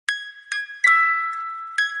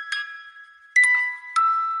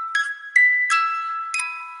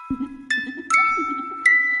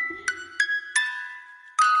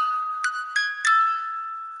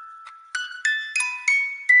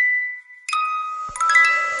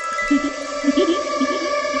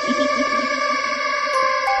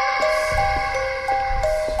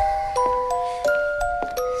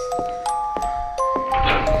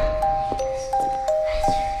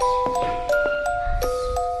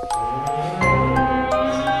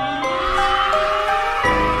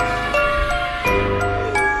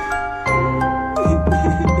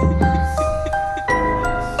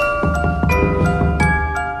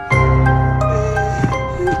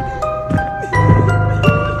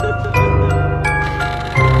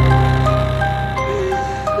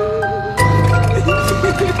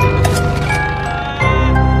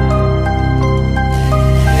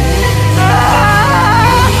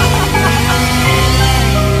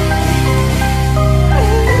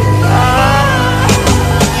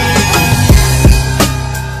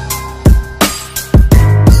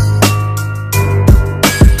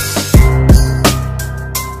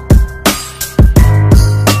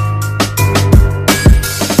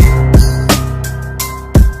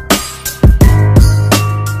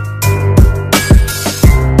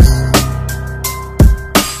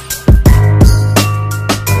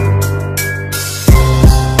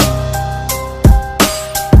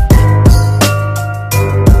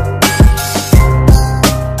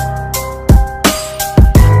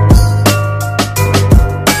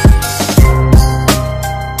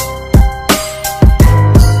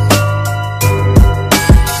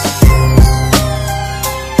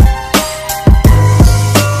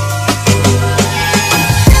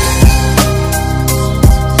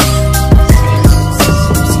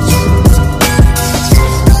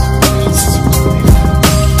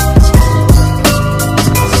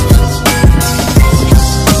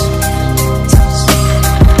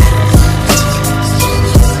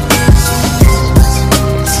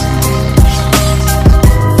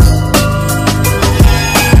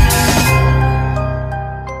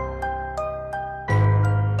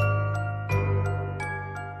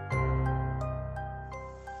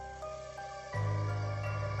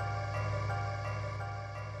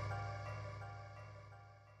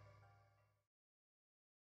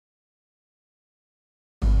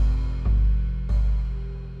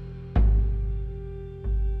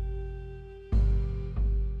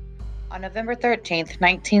On November 13th,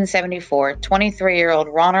 1974, 23-year-old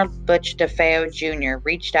Ronald Butch DeFeo Jr.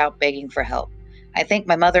 reached out begging for help. "I think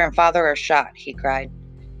my mother and father are shot," he cried.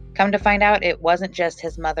 Come to find out, it wasn't just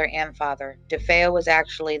his mother and father. DeFeo was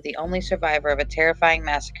actually the only survivor of a terrifying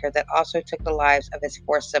massacre that also took the lives of his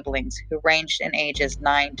 4 siblings, who ranged in ages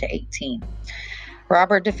 9 to 18.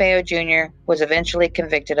 Robert DeFeo Jr. was eventually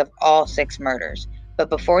convicted of all 6 murders, but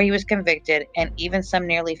before he was convicted, and even some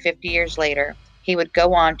nearly 50 years later, he would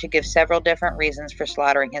go on to give several different reasons for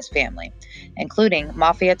slaughtering his family, including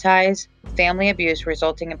mafia ties, family abuse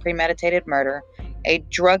resulting in premeditated murder, a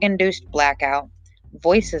drug-induced blackout,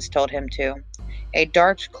 voices told him to, a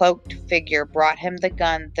dark cloaked figure brought him the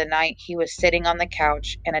gun the night he was sitting on the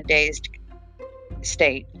couch in a dazed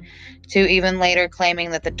state, to even later claiming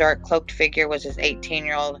that the dark cloaked figure was his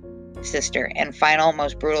 18-year-old sister, and final,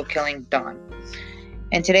 most brutal killing, Dawn.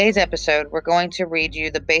 In today's episode, we're going to read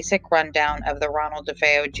you the basic rundown of the Ronald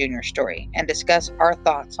DeFeo Jr. story and discuss our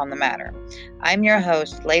thoughts on the matter. I'm your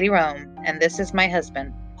host, Lady Rome, and this is my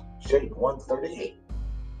husband, Shade 138.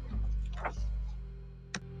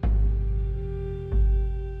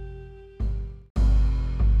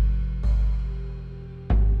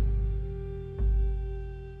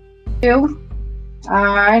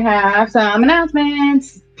 I have some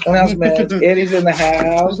announcements. Eddie's in the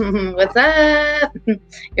house. What's up?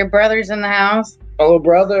 Your brother's in the house. Hello,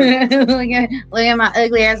 brother. look at my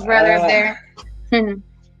ugly ass brother up there.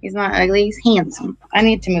 He's not ugly. He's handsome. I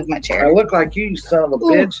need to move my chair. I look like you son of a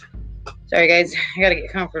bitch. Sorry, guys. I gotta get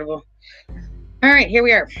comfortable. All right, here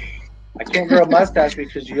we are. I can't grow a mustache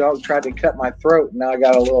because you all tried to cut my throat, and now I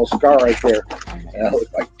got a little scar right there. And I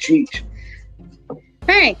look like Cheech. All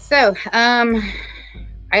right, so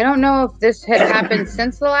I don't know if this had happened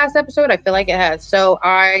since the last episode. I feel like it has. So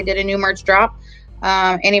I did a new merch drop.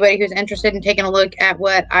 Anybody who's interested in taking a look at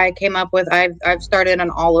what I came up with, I've started an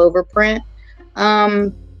all over print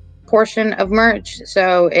portion of merch.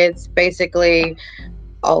 So it's basically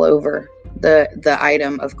all over the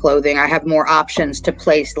item of clothing. I have more options to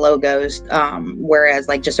place logos, whereas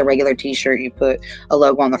like just a regular t-shirt, you put a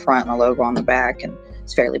logo on the front and a logo on the back, and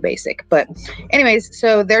it's fairly basic. But anyways,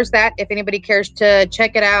 so there's that. If anybody cares to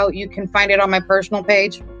check it out, you can find it on my personal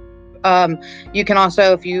page. You can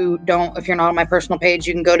also, if you're not on my personal page,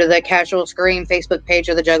 you can go to the Casual Scream Facebook page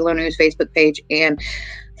or the Juggalo News Facebook page and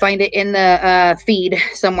find it in the feed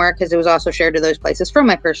somewhere because it was also shared to those places from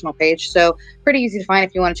my personal page. So pretty easy to find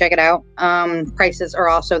if you want to check it out. Prices are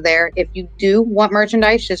also there. If you do want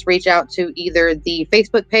merchandise, just reach out to either the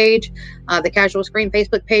Facebook page, the Casual Screen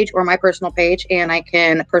Facebook page, or my personal page, and I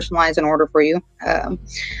can personalize an order for you.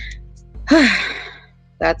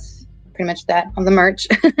 That's pretty much that on the merch.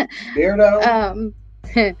 Beardo.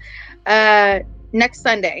 Next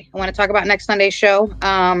Sunday, I want to talk about next Sunday's show.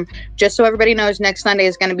 Just so everybody knows, next Sunday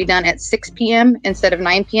is going to be done at 6 p.m. instead of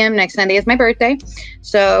 9 p.m. Next Sunday is my birthday.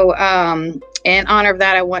 So, in honor of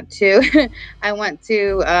that, I want to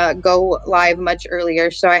go live much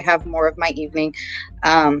earlier, so I have more of my evening.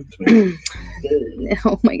 Oh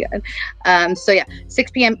my God. So yeah,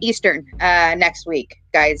 6 p.m. Eastern next week,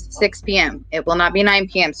 guys. 6 p.m. It will not be 9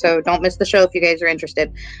 p.m. So don't miss the show if you guys are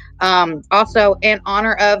interested. Also, in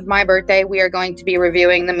honor of my birthday, we are going to be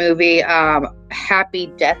reviewing the movie Happy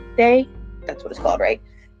Death Day. That's what it's called, right?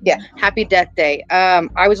 Yeah, Happy Death Day.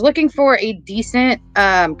 I was looking for a decent,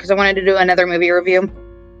 because I wanted to do another movie review,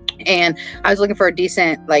 and I was looking for a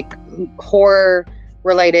decent, like,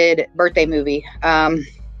 horror-related birthday movie.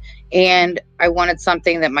 And I wanted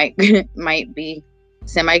something that might be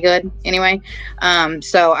semi-good anyway.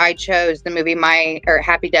 So I chose the movie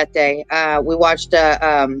Happy Death Day. We watched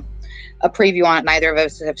a preview on it. Neither of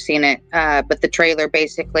us have seen it, but the trailer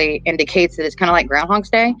basically indicates that it's kind of like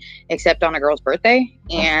Groundhog's Day, except on a girl's birthday,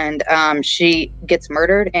 and she gets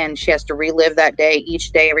murdered, and she has to relive that day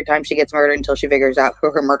each day every time she gets murdered until she figures out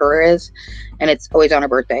who her murderer is, and it's always on her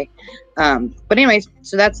birthday. But anyways,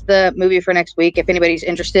 so that's the movie for next week. If anybody's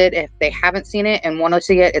interested, if they haven't seen it and want to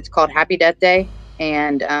see it, it's called Happy Death Day,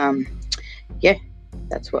 and yeah,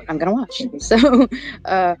 that's what I'm gonna watch. So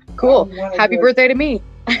cool. Happy birthday to me.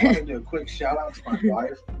 I want to do a quick shout out to my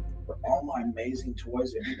wife for all my amazing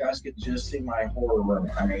toys. If you guys could just see my horror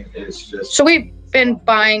room, I mean, it's just. So we've been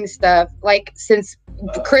buying stuff like since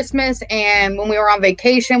Christmas, and when we were on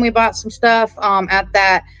vacation, we bought some stuff at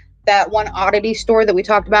that one oddity store that we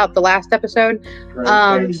talked about the last episode.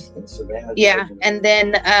 Yeah, and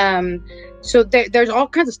then so there's all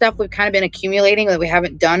kinds of stuff we've kind of been accumulating that we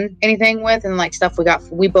haven't done anything with, and like stuff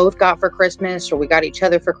we both got for Christmas, or we got each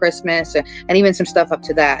other for Christmas, and even some stuff up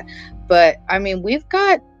to that. But I mean, we've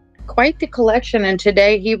got quite the collection, and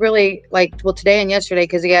today he really today and yesterday,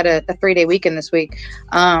 because he had a 3-day weekend this week,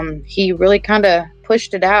 he really kind of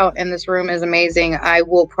pushed it out, and this room is amazing. I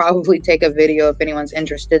will probably take a video if anyone's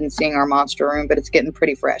interested in seeing our monster room, but it's getting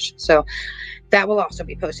pretty fresh, so that will also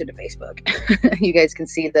be posted to Facebook. You guys can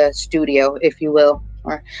see the studio, if you will,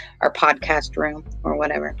 or our podcast room, or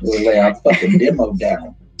whatever. We'll lay our fucking demo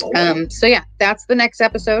down. So yeah, that's the next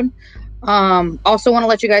episode. Also want to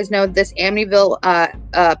let you guys know this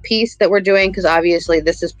Amityville piece that we're doing, because obviously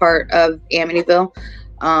this is part of Amityville.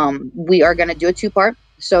 We are going to do a 2-part.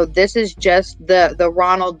 So this is just the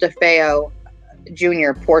Ronald DeFeo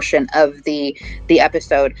Jr. portion of the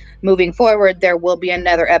episode. Moving forward, there will be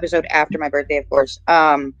another episode after my birthday, of course.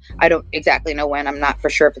 I don't exactly know when. I'm not for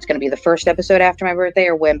sure if it's going to be the first episode after my birthday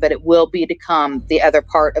or when, but it will become the other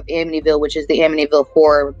part of Amityville, which is the Amityville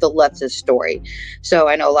horror, the Lutz's story. So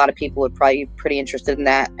I know a lot of people would probably be pretty interested in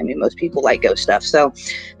that. I mean, most people like ghost stuff. So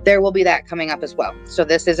there will be that coming up as well. So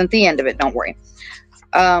this isn't the end of it. Don't worry.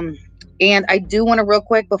 And I do want to real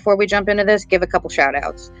quick, before we jump into this, give a couple shout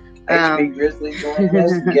outs. HB Grizzly joining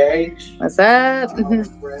us, Gage. What's up?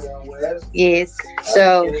 Yes.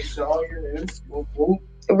 So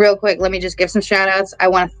real quick, let me just give some shout outs. I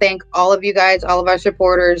want to thank all of you guys, all of our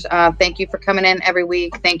supporters. Thank you for coming in every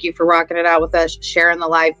week. Thank you for rocking it out with us, sharing the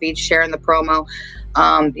live feed, sharing the promo.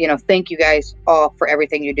 Thank you guys all for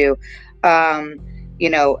everything you do.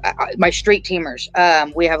 My street teamers,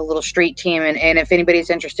 we have a little street team, and if anybody's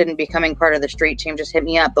interested in becoming part of the street team, just hit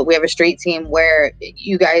me up. But we have a street team where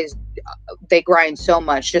you guys, they grind so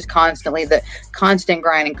much, just constantly, the constant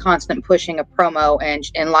grind and constant pushing of promo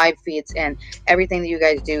and live feeds and everything that you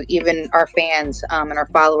guys do. Even our fans and our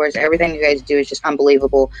followers, everything you guys do is just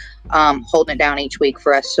unbelievable, holding it down each week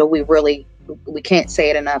for us. So we can't say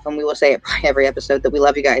it enough, and we will say it every episode, that we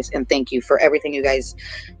love you guys and thank you for everything you guys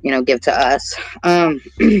give to us.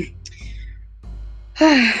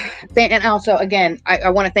 And also, again, I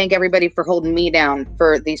want to thank everybody for holding me down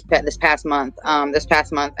for this past month. This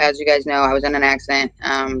past month, as you guys know, I was in an accident,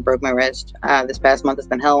 broke my wrist. This past month has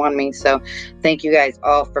been hell on me. So thank you guys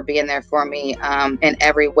all for being there for me in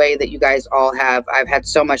every way that you guys all have. I've had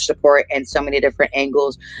so much support and so many different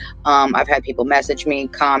angles. I've had people message me,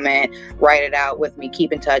 comment, write it out with me,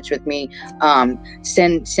 keep in touch with me,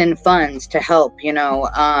 send funds to help,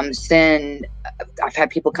 send I've had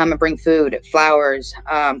people come and bring food, flowers,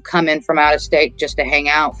 come in from out of state just to hang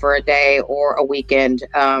out for a day or a weekend.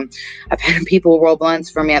 I've had people roll blunts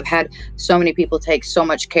for me. I've had so many people take so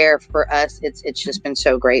much care for us. It's just been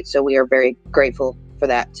so great. So we are very grateful for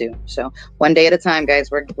that too. So one day at a time, guys,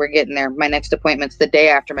 we're getting there. My next appointment's the day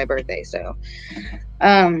after my birthday. So,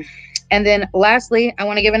 and then lastly, I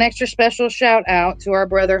want to give an extra special shout out to our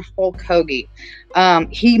brother Hulk Hoagie.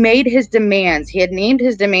 He made his demands. He had named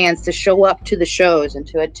his demands to show up to the shows and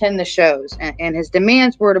to attend the shows. And his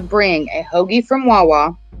demands were to bring a hoagie from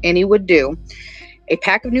Wawa, and he would do, a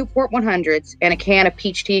pack of Newport 100s, and a can of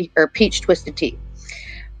peach tea or peach twisted tea.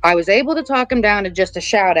 I was able to talk him down to just a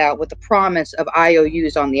shout out with the promise of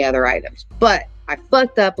IOUs on the other items. But I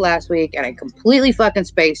fucked up last week and I completely fucking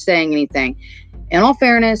spaced saying anything. In all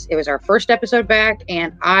fairness, it was our first episode back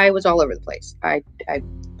and I was all over the place.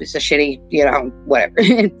 It's a shitty, whatever.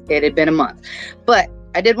 It had been a month. But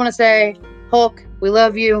I did want to say, Hulk, we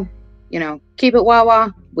love you. Keep it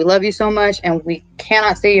Wawa. We love you so much and we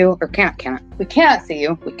cannot see you or we cannot see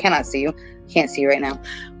you. We cannot see you. Can't see you right now.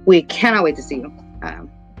 We cannot wait to see you.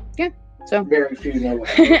 So Very few know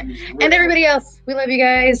what and everybody else, we love you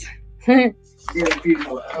guys. Very few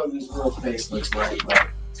know how this girl's face looks like, but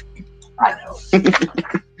I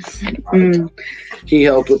know. He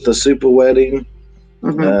helped with the super wedding.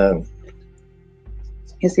 Mm-hmm.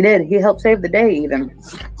 Yes, he did. He helped save the day even.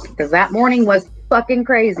 Because that morning was fucking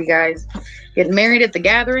crazy, guys. Getting married at the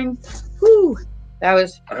gathering. Whew. That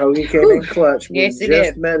was... He came in clutch. Yes, he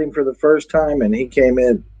just did. Met him for the first time and he came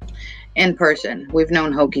in person. We've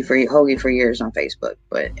known Hoagie for years on Facebook,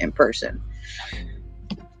 but in person.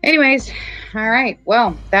 Anyways, all right.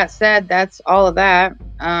 Well, that said, that's all of that.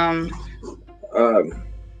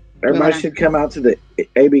 Everybody should come out to the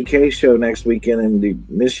ABK show next weekend in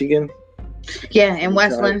Michigan. Yeah, in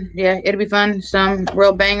Westland. Yeah, it'll be fun. Some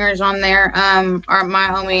real bangers on there. Our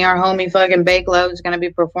homie fucking Bakelow is gonna be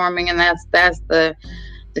performing, and that's the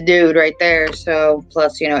dude right there. So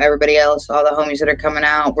plus, everybody else, all the homies that are coming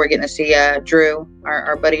out. We're getting to see Drew,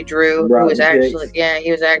 our buddy Drew, who was actually he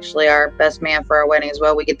was actually our best man for our wedding as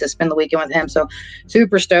well. We get to spend the weekend with him. So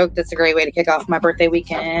super stoked. That's a great way to kick off my birthday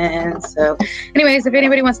weekend. So anyways, if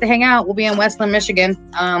anybody wants to hang out, we'll be in Westland, Michigan.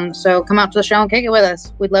 So come out to the show and kick it with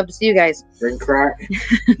us. We'd love to see you guys. Bring crack.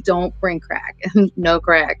 Don't bring crack. No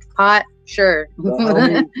crack. Pot, sure.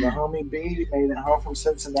 The homie B made it home from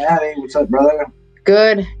Cincinnati. What's up, brother?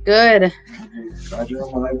 Good. Glad you're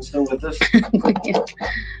alive and still with us.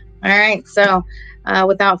 All right. So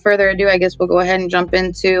without further ado, I guess we'll go ahead and jump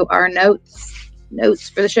into our notes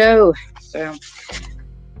for the show. So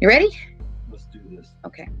you ready? Let's do this.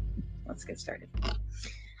 Okay. Let's get started.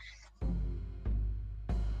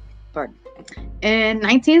 Pardon. In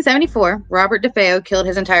 1974, Robert DeFeo killed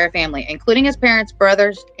his entire family, including his parents,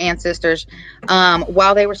 brothers, and sisters,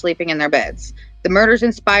 while they were sleeping in their beds. The murders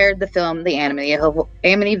inspired the film The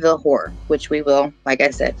Amityville Horror, which we will, like I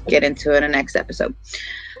said, get into in the next episode.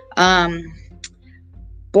 He was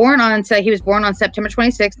born on September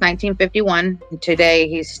 26, 1951. Today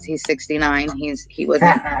he's 69. He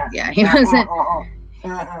wasn't.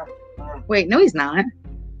 Wait, no, he's not.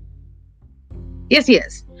 Yes, he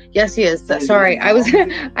is. Sorry,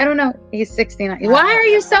 I don't know. He's 69. Why are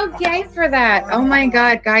you so gay for that? Oh my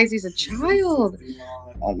God, guys, he's a child.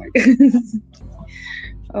 Oh my goodness.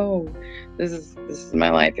 Oh, this is my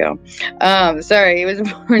life, y'all. Sorry,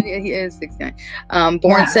 he is 69.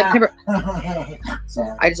 Born September.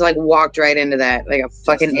 I just walked right into that like a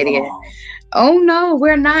fucking idiot. Oh no,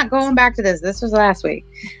 we're not going back to this. This was last week.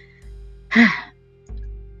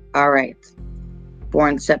 All right.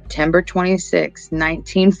 Born September 26,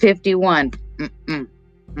 1951.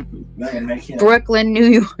 Brooklyn,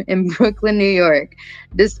 New York.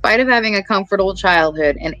 Despite of having a comfortable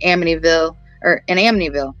childhood in Amityville,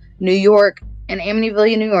 New York,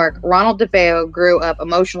 Ronald DeFeo grew up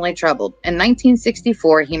emotionally troubled. In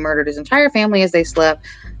 1964, he murdered his entire family as they slept.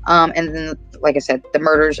 And then, like I said, the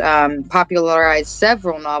murders popularized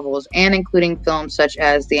several novels, and including films such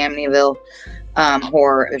as The Amityville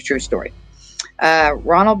Horror, a True Story.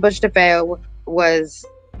 Ronald Butch DeFeo was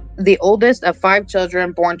the oldest of 5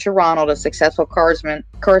 children born to Ronald, a successful car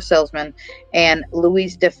salesman, and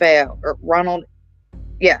Louise DeFeo, Ronald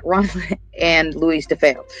and Louise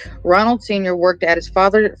DeFeo. Ronald Sr. worked at his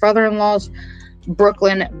father-in-law's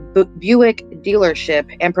Brooklyn Buick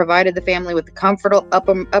dealership and provided the family with a comfortable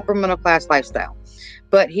upper middle class lifestyle.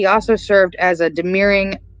 But he also served as a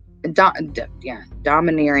domineering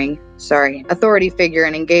authority figure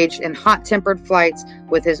and engaged in hot-tempered fights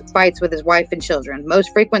with his wife and children.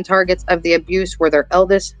 Most frequent targets of the abuse were their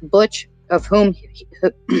eldest, Butch, of whom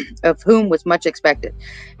was much expected.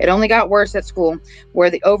 It only got worse at school, where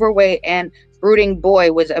the overweight and brooding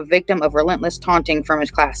boy was a victim of relentless taunting from his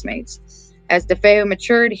classmates. As DeFeo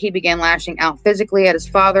matured, he began lashing out physically at his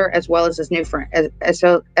father as well as his new friend, as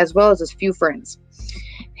well as his few friends.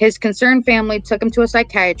 His concerned family took him to a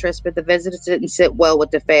psychiatrist, but the visits didn't sit well with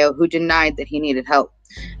DeFeo, who denied that he needed help.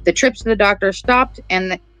 The trips to the doctor stopped,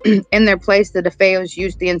 and in their place, the DeFeos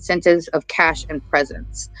used the incentives of cash and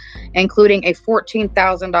presents, including a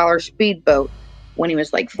 $14,000 speedboat when he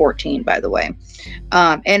was like 14, by the way,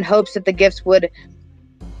 in hopes that the gifts would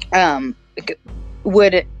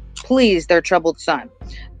please their troubled son.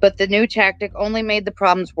 But the new tactic only made the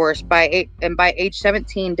problems worse. By age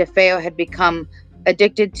 17, DeFeo had become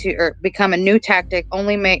addicted to, or become a new tactic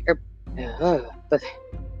only made. But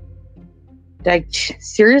did I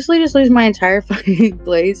seriously just lose my entire fucking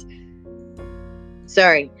place?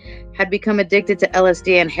 Sorry. Had become addicted to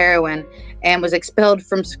LSD and heroin and was expelled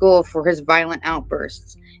from school for his violent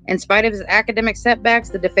outbursts. In spite of his academic setbacks,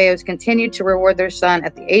 the DeFeos continued to reward their son.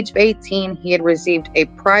 At the age of 18, he had received a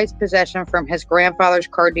prized possession from his grandfather's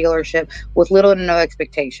car dealership with little to no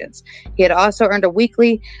expectations. He had also earned a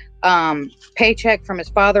weekly paycheck from his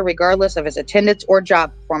father, regardless of his attendance or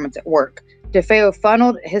job performance at work. DeFeo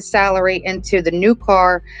funneled his salary into the new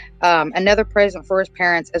car, another present for his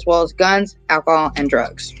parents, as well as guns, alcohol, and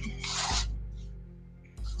drugs.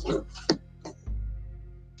 We're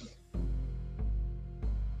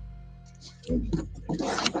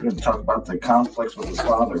going to talk about the conflicts with his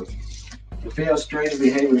father. DeFeo's strange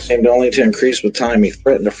behavior seemed only to increase with time. He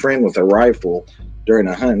threatened a friend with a rifle during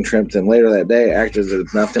a hunting trip, and later that day acted as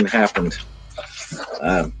if nothing happened.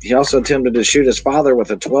 He also attempted to shoot his father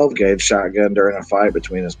with a 12-gauge shotgun during a fight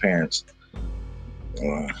between his parents.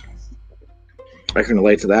 I can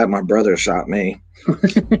relate to that. My brother shot me.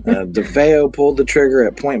 DeFeo pulled the trigger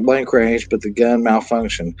at point-blank range, but the gun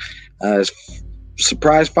malfunctioned. His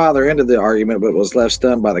surprised father ended the argument, but was left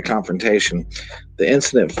stunned by the confrontation. The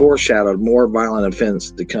incident foreshadowed more violent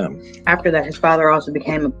events to come. After that, his father also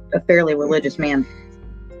became a fairly religious man.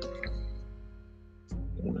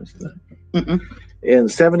 In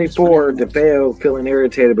 74, DeFeo, feeling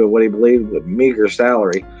irritated by what he believed was a meager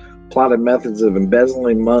salary, plotted methods of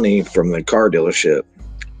embezzling money from the car dealership.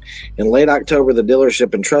 In late October, the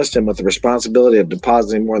dealership entrusted him with the responsibility of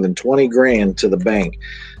depositing more than $20,000 to the bank.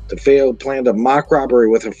 DeFeo planned a mock robbery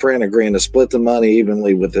with a friend, agreeing to split the money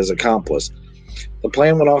evenly with his accomplice. The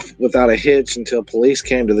plan went off without a hitch until police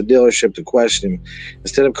came to the dealership to question him.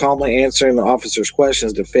 Instead of calmly answering the officer's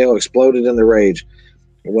questions, DeFeo exploded in the rage.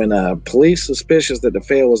 When police, suspicious that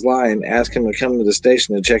DeFeo was lying, asked him to come to the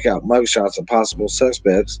station to check out mugshots of possible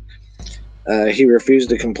suspects, he refused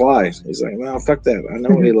to comply. He's like, no, fuck that. I know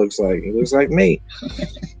what he looks like. He looks like me.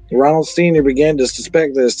 Ronald Sr. began to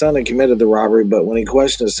suspect that his son had committed the robbery, but when he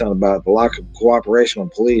questioned his son about the lack of cooperation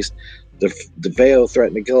with police, DeFeo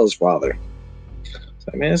threatened to kill his father. It's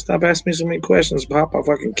like, man, stop asking me so many questions, Pop. I'll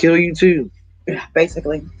fucking kill you too. Yeah,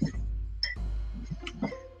 basically.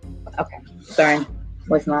 Okay, sorry.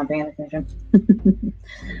 Was not paying attention.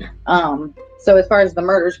 So as far as the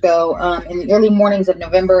murders go, in the early morning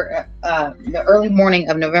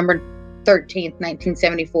of November 13th,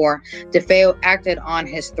 1974, DeFeo acted on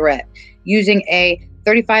his threat. Using a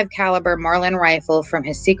 .35 caliber Marlin rifle from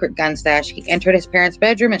his secret gun stash, he entered his parents'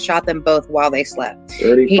 bedroom and shot them both while they slept.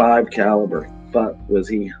 35 caliber. Fuck, was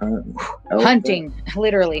he hunting? Hunting,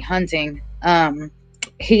 literally hunting.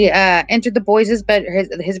 He entered the boys' his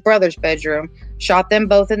brother's bedroom, shot them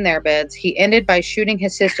both in their beds. He ended by shooting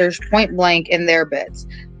his sisters point blank in their beds.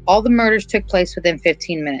 All the murders took place within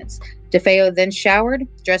 15 minutes. DeFeo then showered,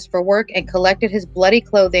 dressed for work, and collected his bloody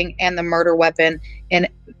clothing and the murder weapon in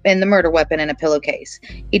a pillowcase.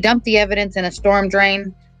 He dumped the evidence in a storm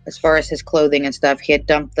drain. As far as his clothing and stuff, he had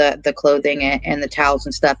dumped the clothing and the towels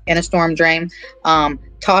and stuff in a storm drain.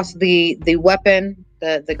 Tossed the weapon,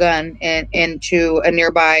 the gun, into a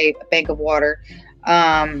nearby bank of water,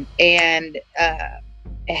 and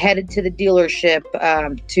headed to the dealership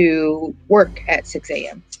to work at 6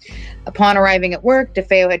 a.m. Upon arriving at work,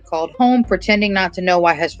 DeFeo had called home, pretending not to know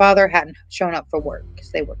why his father hadn't shown up for work,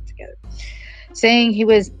 because they worked together. Saying he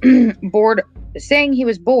was bored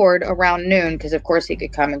around noon, because of course he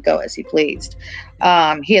could come and go as he pleased.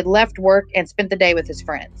 He had left work and spent the day with his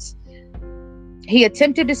friends. He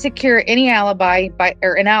attempted to secure an alibi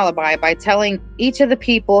by telling each of the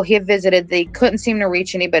people he had visited they couldn't seem to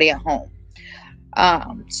reach anybody at home.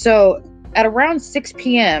 So at around 6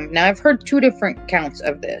 p.m., now I've heard two different counts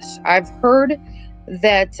of this. I've heard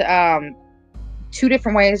that two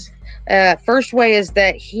different ways. First way is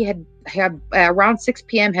that he had around 6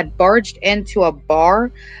 p.m. had barged into a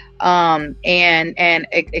bar and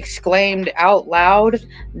exclaimed out loud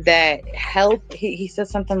that help. He said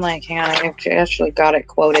something like, hang on, I actually got it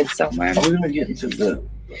quoted somewhere. Are we going to get into the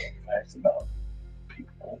facts about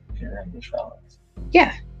people carrying the shots?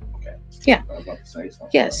 Yeah. Okay. Yeah. I was about to say something.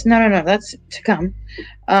 Yes. No. That's to come.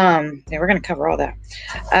 Yeah, we're going to cover all that.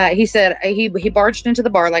 He said he barged into the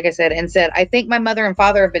bar, like I said, and said, I think my mother and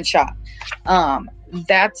father have been shot.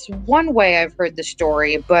 That's one way I've heard the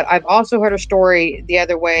story, but I've also heard a story the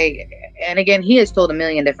other way. And again, he has told a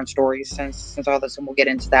million different stories since all this, and we'll get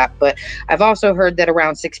into that. But I've also heard that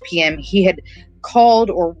around 6 p.m. he had called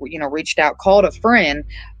or, reached out, called a friend,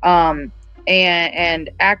 and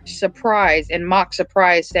act surprised and mock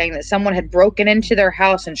surprise, saying that someone had broken into their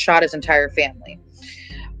house and shot his entire family.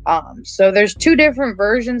 So there's two different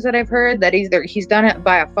versions that I've heard, that either he's done it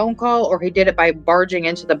by a phone call or he did it by barging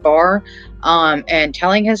into the bar, and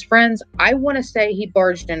telling his friends. I want to say he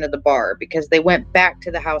barged into the bar because they went back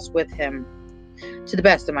to the house with him, to the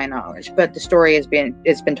best of my knowledge, but the story it's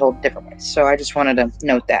been told different ways. So I just wanted to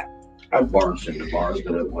note that. I've barged into bars,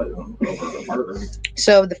 but it wasn't over a murder.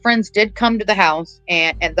 So the friends did come to the house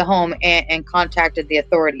and at the home and contacted the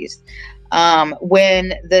authorities.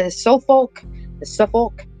 When the Suffolk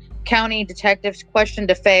County detectives questioned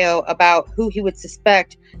DeFeo about who he would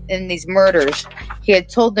suspect in these murders, he had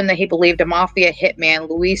told them that he believed a mafia hitman,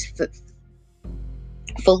 Luis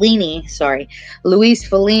Fellini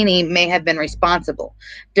may have been responsible.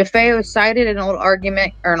 DeFeo cited an old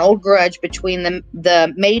argument or an old grudge between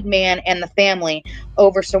the made man and the family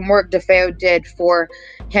over some work DeFeo did for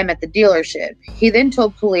him at the dealership. He then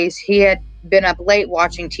told police he had been up late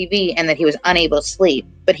watching TV and that he was unable to sleep,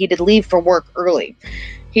 but he did leave for work early.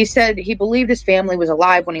 He said he believed his family was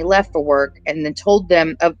alive when he left for work, and then told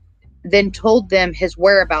them his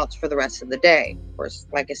whereabouts for the rest of the day. Of course,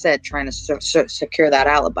 like I said, trying to secure that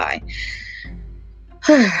alibi.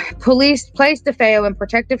 Police placed DeFeo in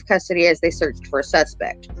protective custody as they searched for a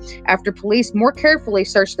suspect. After police more carefully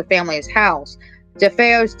searched the family's house,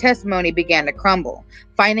 DeFeo's testimony began to crumble.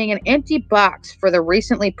 Finding an empty box for a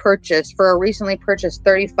recently purchased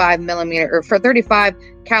 35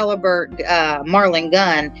 caliber Marlin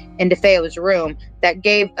gun in DeFeo's room, that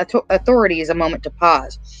gave authorities a moment to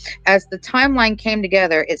pause. As the timeline came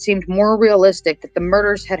together, it seemed more realistic that the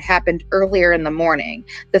murders had happened earlier in the morning.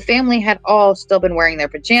 The family had all still been wearing their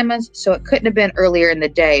pajamas, so it couldn't have been earlier in the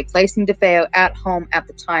day, placing DeFeo at home at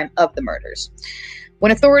the time of the murders.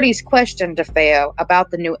 When authorities questioned DeFeo about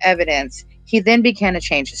the new evidence, he then began to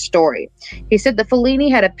change his story. He said that Fellini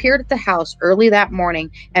had appeared at the house early that morning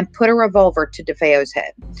and put a revolver to DeFeo's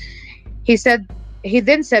head. He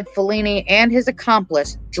then said Fellini and his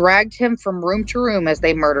accomplice dragged him from room to room as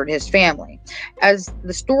they murdered his family. As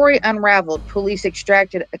the story unraveled, police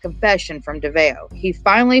extracted a confession from DeFeo. He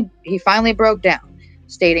finally broke down,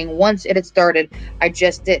 stating, "Once it had started, I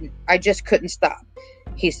just couldn't stop."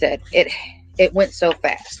 He said, It went so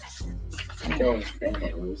fast.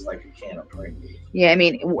 It was like a can of brandy. Yeah, I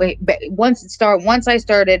mean, once I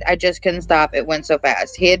started, I just couldn't stop. It went so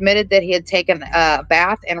fast. He admitted that he had taken a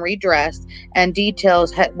bath and redressed, and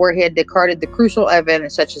details where he had discarded the crucial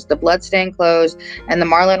evidence, such as the bloodstained clothes and the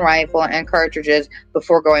Marlin rifle and cartridges,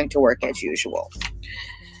 before going to work as usual.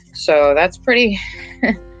 So that's some pretty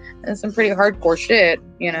hardcore shit,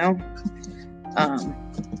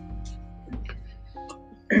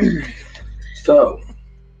 So,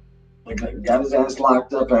 got his ass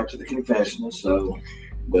locked up after the confession. So,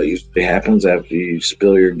 What usually happens after you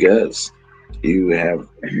spill your guts, you have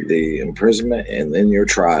the imprisonment and then your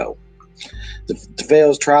trial.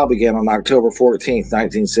 DeFeo's trial began on October 14th,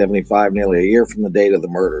 1975, nearly a year from the date of the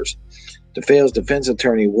murders. DeFeo's defense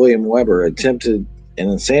attorney, William Weber, attempted an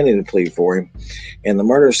insanity plea for him, and the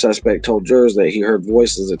murder suspect told jurors that he heard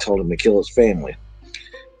voices that told him to kill his family.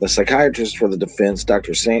 The psychiatrist for the defense,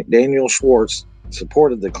 Dr. Daniel Schwartz,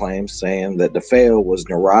 supported the claims, saying that DeFeo was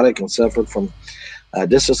neurotic and suffered from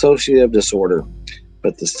dissociative disorder.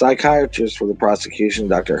 But the psychiatrist for the prosecution,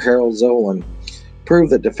 Dr. Harold Zolan,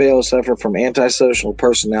 proved that DeFeo suffered from antisocial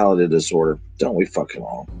personality disorder. Don't we fucking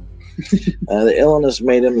all? The illness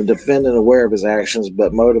made him a defendant aware of his actions,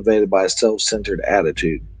 but motivated by a self-centered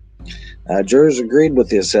attitude. Jurors agreed with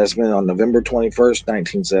the assessment. On November 21st,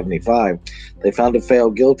 1975. They found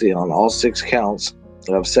DeFeo guilty on all 6 counts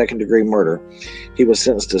of second-degree murder. He was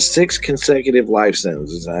sentenced to 6 consecutive life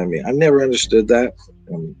sentences. I mean, I never understood that.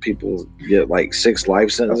 When people get like 6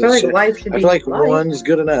 life sentences. I feel like life should be like life. one's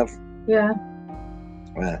good enough. Yeah.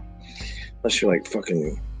 Unless you're like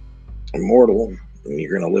fucking immortal and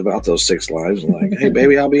you're going to live out those 6 lives. And like, hey,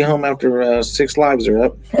 baby, I'll be home after 6 lives are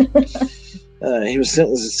up. He was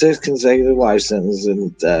sentenced to 6 consecutive life sentences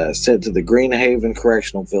and sent to the Greenhaven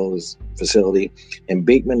Correctional Facility in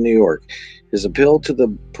Beekman, New York. His appeal to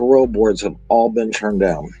the parole boards have all been turned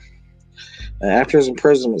down. After his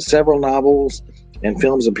imprisonment, several novels and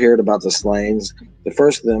films appeared about the slayings. The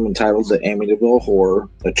first of them, entitled The Amityville Horror,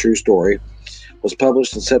 A True Story, was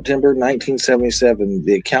published in September 1977.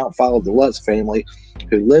 The account followed the Lutz family,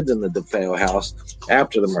 who lived in the DeFeo house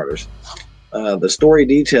after the murders. The story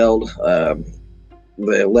detailed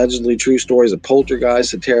the allegedly true stories of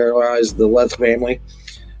poltergeists that terrorized the Lutz family.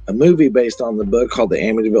 A movie based on the book called The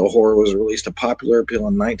Amityville Horror was released to popular appeal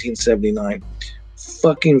in 1979.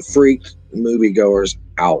 Fucking freaked moviegoers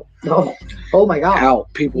out. Oh my God.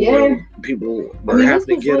 Out. People were having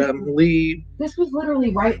to get up and leave. This was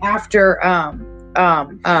literally right after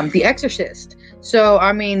The Exorcist. So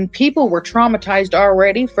I mean, people were traumatized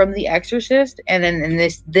already from The Exorcist, and then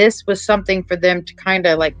this was something for them to kind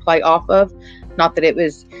of like play off of. Not that it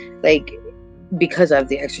was like because of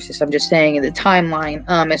The Exorcist. I'm just saying in the timeline,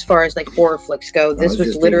 as far as like horror flicks go, this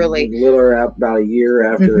was literally about a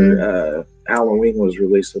year after Halloween was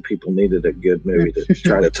released, so people needed a good movie to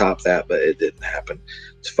try to top that, but it didn't happen.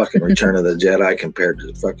 It's fucking Return of the Jedi compared to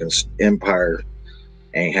the fucking Empire.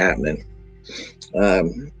 Ain't happening.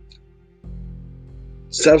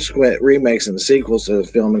 Subsequent remakes and sequels to the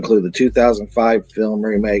film include the 2005 film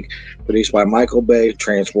remake produced by Michael Bay,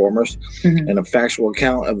 Transformers, and a factual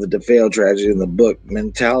account of the DeFeo tragedy in the book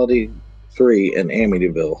Mentality 3 in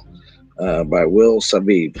Amityville by Will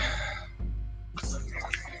Sabib.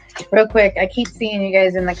 Real quick, I keep seeing you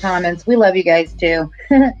guys in the comments. We love you guys too.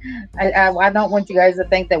 I don't want you guys to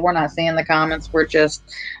think that we're not seeing the comments. We're just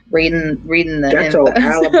reading the info. That's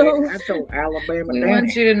Alabama. We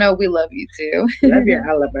want you to know we love you too. Love you,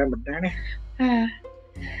 Alabama, Danny.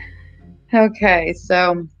 Okay,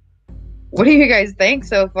 so what do you guys think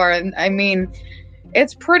so far? I mean,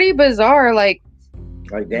 it's pretty bizarre. Like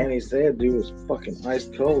Danny said, dude, was fucking ice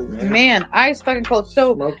cold, man. Man, ice fucking cold.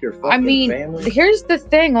 So, smoke your fucking family. Here's the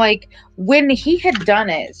thing. Like, when he had done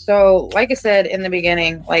it, so, like I said in the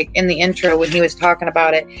beginning, like, in the intro, when he was talking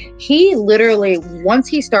about it, he literally, once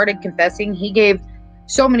he started confessing, he gave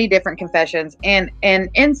so many different confessions, and in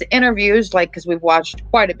interviews, like, because we've watched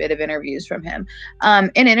quite a bit of interviews from him,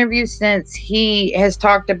 in interviews since, he has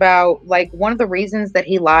talked about, like, one of the reasons that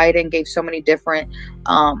he lied and gave so many different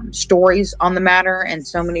stories on the matter and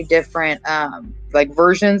so many different like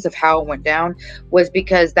versions of how it went down was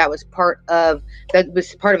because that was part of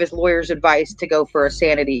his lawyer's advice to go for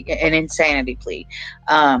an insanity plea.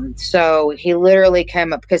 So he literally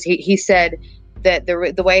came up because he said that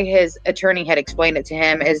the way his attorney had explained it to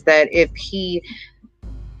him is that if he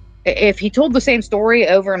told the same story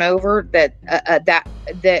over and over, that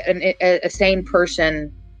a sane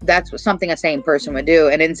person, that's something a sane person would do.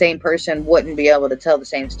 An insane person wouldn't be able to tell the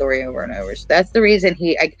same story over and over. So that's the reason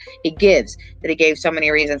he gave so many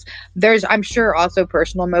reasons. There's, I'm sure, also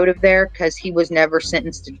personal motive there because he was never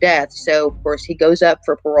sentenced to death. So of course he goes up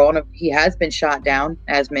for parole, and he has been shot down,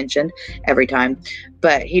 as mentioned, every time.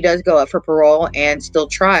 But he does go up for parole and still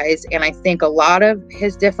tries. And I think a lot of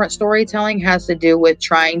his different storytelling has to do with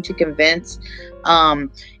trying to convince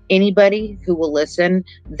anybody who will listen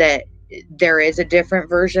that there is a different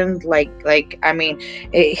version. I mean,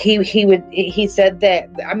 he said that,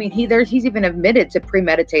 I mean, he's even admitted to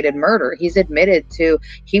premeditated murder. He's admitted to,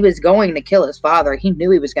 he was going to kill his father. He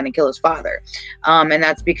knew he was going to kill his father. And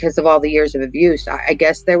that's because of all the years of abuse. I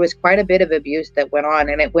guess there was quite a bit of abuse that went on,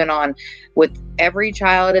 and it went on with every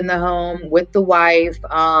child in the home, with the wife.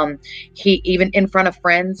 He even in front of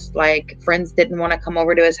friends, like friends didn't want to come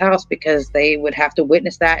over to his house because they would have to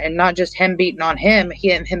witness that, and not just him beating on him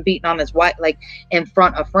beating on his wife, like in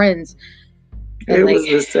front of friends. It was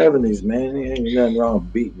the 70s, man. Ain't nothing wrong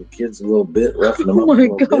with beating the kids a little bit, roughing them up. Oh my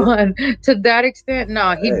God, to that extent?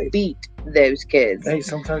 No, he beat those kids. Hey,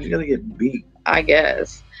 sometimes you gotta get beat. I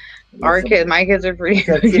guess. My kids are pretty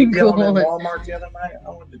cool. In Walmart the other night. I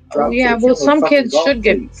wanted to drop well, some kids should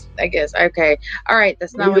get, cleats. I guess. Okay. All right.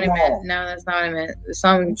 That's not what I meant. No, that's not what I meant.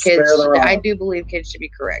 Some kids, I do believe kids should be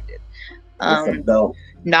corrected. No.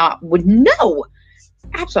 No.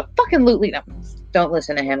 Absolutely no. Don't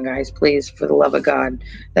listen to him, guys. Please, for the love of God.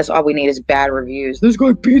 That's all we need is bad reviews. This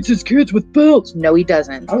guy beats his kids with belts. No, he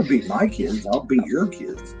doesn't. I would beat my kids. I'll beat your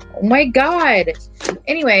kids. Oh my God.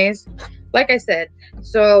 Anyways, like I said,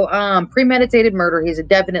 so premeditated murder, he's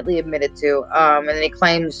definitely admitted to. And then he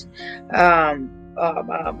claims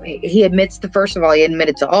he admits to, first of all, he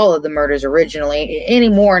admitted to all of the murders originally.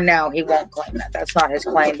 Anymore now, he won't claim that. That's not his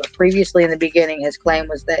claim. But previously in the beginning, his claim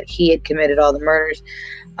was that he had committed all the murders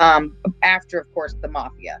after, of course, the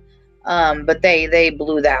mafia. But they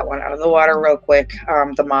blew that one out of the water real quick,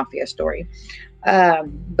 the mafia story.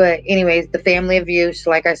 But anyways, the family abuse,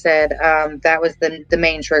 like I said, that was the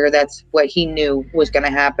main trigger. That's what he knew was going to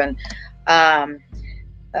happen.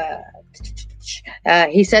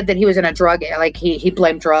 He said that he was in a drug, like he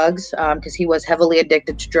blamed drugs, because he was heavily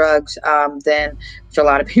addicted to drugs, then, which a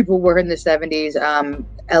lot of people were in the 70s,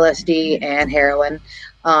 LSD and heroin.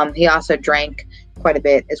 He also drank quite a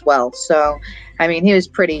bit as well. So, I mean, he was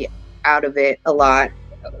pretty out of it a lot,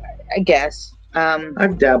 I guess.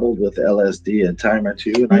 I've dabbled with LSD a time or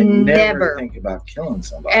two, and I never think about killing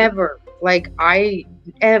somebody. Ever.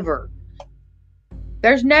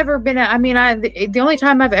 There's never been the only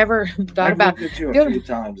time I've ever thought about... I've looked at you a few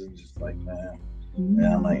times and just like, man.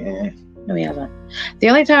 Yeah, I'm like, eh. No, he hasn't. The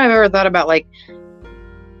only time I've ever thought about, like,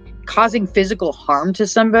 causing physical harm to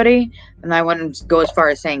somebody, and I wouldn't go as far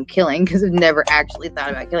as saying killing, because I've never actually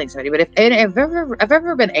thought about killing somebody, but if I've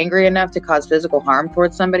ever been angry enough to cause physical harm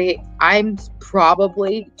towards somebody, I'm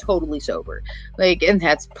probably totally sober, like, and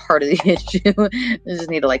that's part of the issue. I just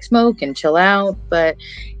need to, like, smoke and chill out. But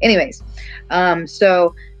anyways,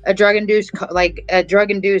 so a drug-induced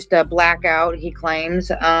blackout, he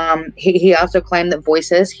claims. He also claimed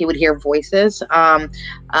that he would hear voices, and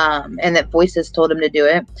that voices told him to do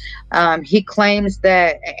it. He claims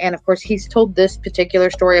that, and of course he's told this particular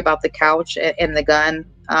story about the couch and the gun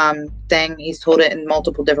thing. He's told it in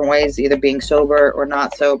multiple different ways, either being sober or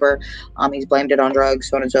not sober. He's blamed it on drugs,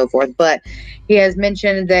 so on and so forth. But he has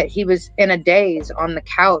mentioned that he was in a daze on the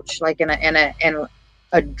couch, like in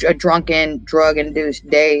a drunken, drug-induced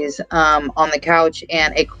daze, on the couch,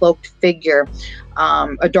 and a cloaked figure,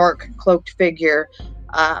 a dark cloaked figure,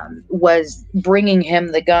 was bringing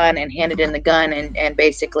him the gun and handed in the gun and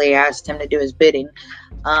basically asked him to do his bidding.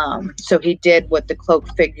 So he did what the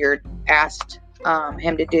cloaked figure asked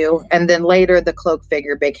him to do, and then later the cloaked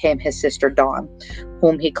figure became his sister Dawn,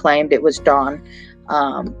 whom he claimed it was Dawn,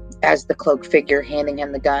 as the cloaked figure handing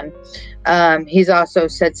him the gun. He's also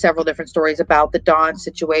said several different stories about the Dawn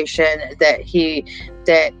situation,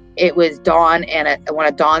 that it was Dawn and one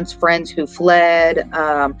of Dawn's friends who fled,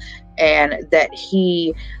 and that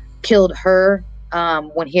he killed her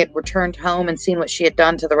when he had returned home and seen what she had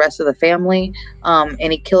done to the rest of the family,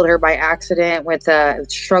 and he killed her by accident with a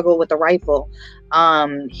struggle with a rifle.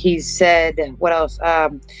 He said, what else?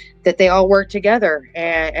 That they all worked together,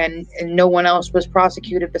 and no one else was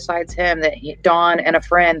prosecuted besides him, that Dawn and a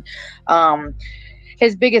friend.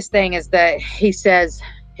 His biggest thing is that he says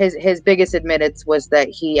his biggest admittance was that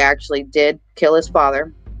he actually did kill his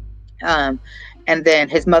father. And then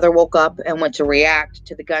his mother woke up and went to react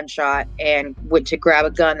to the gunshot and went to grab a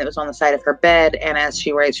gun that was on the side of her bed. And as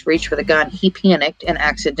she reached for the gun, he panicked and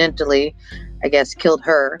accidentally, I guess, killed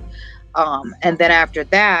her. And then after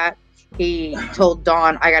that, he told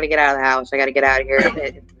Dawn, I got to get out of the house. I got to get out of here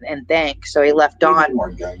and think. So he left Dawn.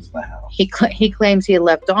 More guns in the house. He claims he had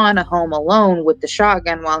left Dawn at home alone with the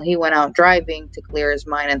shotgun while he went out driving to clear his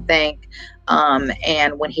mind and think.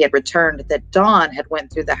 And when he had returned, that Dawn had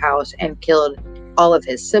went through the house and killed all of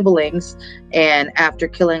his siblings. And after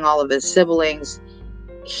killing all of his siblings,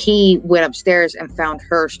 he went upstairs and found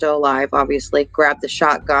her still alive, obviously, grabbed the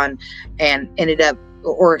shotgun and ended up,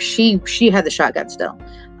 or she had the shotgun still,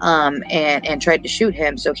 and tried to shoot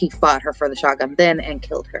him. So he fought her for the shotgun then and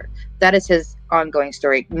killed her. That is his ongoing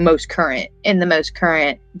story, the most current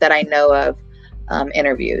that I know of,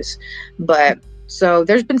 interviews. But so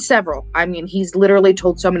there's been several. I mean, he's literally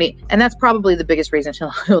told so many, and that's probably the biggest reason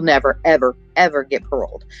he'll never, ever, ever get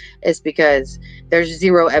paroled, is because there's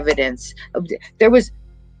zero evidence. There was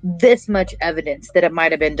this much evidence that it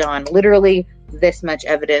might have been Dawn, literally this much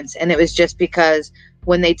evidence. And it was just because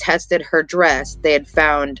when they tested her dress, they had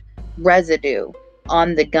found residue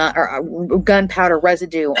on the gun, or gunpowder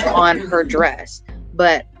residue on her dress.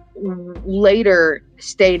 But later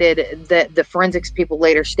stated that the forensics people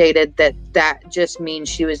later stated that just means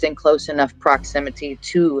she was in close enough proximity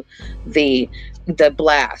to the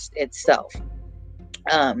blast itself,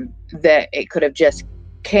 that it could have just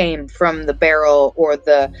came from the barrel or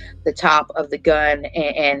the top of the gun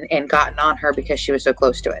and gotten on her because she was so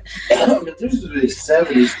close to it. But there's these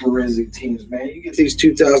 70s forensic teams, man. You get these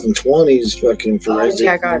 2020s fucking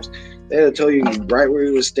forensic teams. They had to tell you right where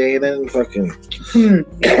he was staying in, fucking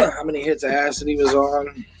how many hits of acid he was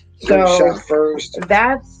on. So shot first.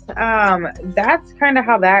 That's kind of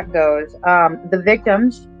how that goes. The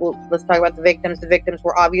victims. Well, let's talk about the victims. The victims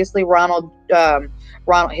were obviously Ronald,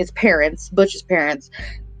 his parents, Butch's parents.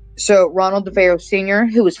 So Ronald DeFeo Sr.,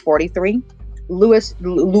 who was 43. Luis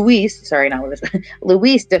DeFeo,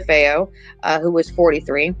 who was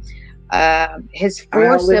 43. His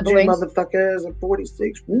four siblings, motherfuckers at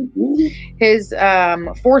 46. Woo, woo. his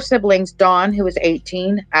four siblings: Dawn, who was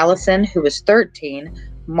 18, Allison, who was 13,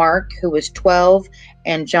 Mark, who was 12,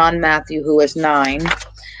 and John Matthew, who was 9.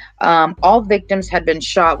 All victims had been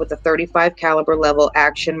shot with a 35 caliber level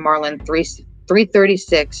action Marlin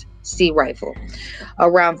 336 C rifle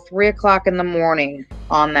around 3 o'clock in the morning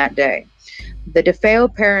on that day. The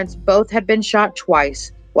DeFeo parents both had been shot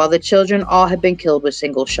twice, while the children all had been killed with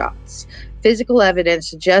single shots. Physical evidence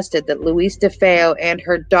suggested that Louise DeFeo and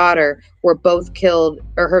her daughter were both killed,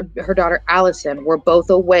 or her daughter Allison were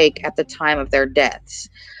both awake at the time of their deaths.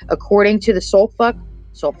 According to the soul fuck.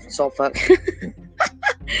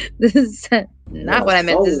 This is not what I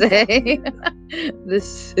meant to say.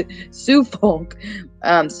 This Suffolk,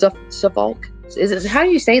 Suffolk. Is it? How do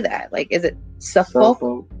you say that? Like, is it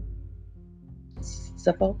Suffolk?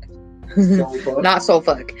 Suffolk? Not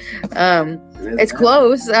Suffolk. It's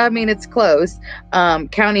close. I mean, it's close.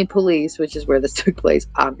 County police, which is where this took place,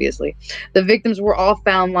 obviously. The victims were all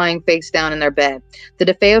found lying face down in their bed. The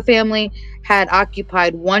DeFeo family had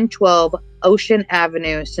occupied 112 Ocean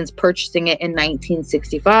Avenue since purchasing it in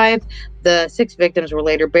 1965. The 6 victims were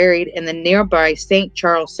later buried in the nearby St.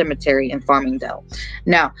 Charles Cemetery in Farmingdale.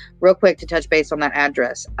 Now, real quick to touch base on that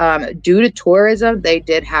address. Due to tourism, they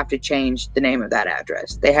did have to change the name of that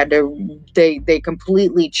address. They had to, they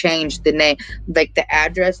completely changed the name, like the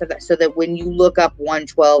address of that, so that when you look up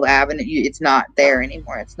 112 Avenue, it's not there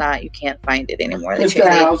anymore. It's not, you can't find it anymore. They changed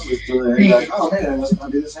the house is still there. You're like, oh man, that must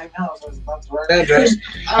not be the same house. That's not the right address.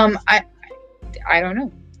 I don't know.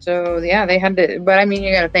 So yeah, they had to, but I mean,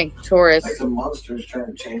 you got to think tourists. Like the monsters trying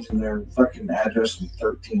to change their fucking address from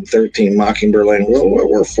 1313 Mockingbird Lane.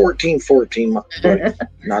 We're 1414.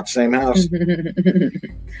 Not the same house.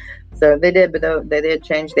 So they did, but they did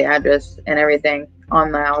change the address and everything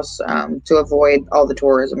on the house to avoid all the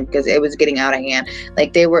tourism, because it was getting out of hand.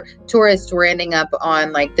 Like tourists were ending up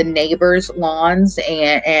on like the neighbors' lawns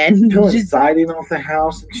and just siding off the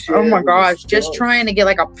house and shit. Oh my gosh, just trying to get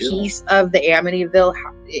like a piece of the Amityville.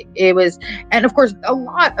 It was, and of course, a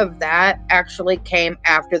lot of that actually came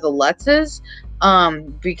after the Lutzes,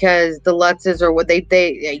 because the Lutzes are what they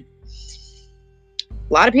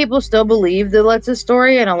a lot of people still believe the Lutzes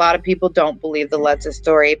story, and a lot of people don't believe the Lutzes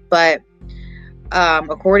story. But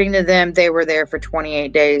according to them, they were there for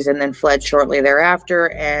 28 days and then fled shortly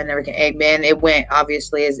thereafter. And everything, it went,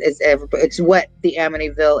 obviously, it's what the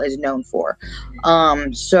Amityville is known for.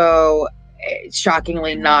 So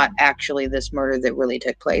shockingly, not actually this murder that really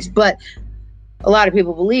took place, but a lot of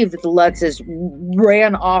people believe that the Lutzes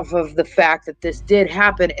ran off of the fact that this did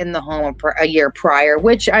happen in the home a year prior,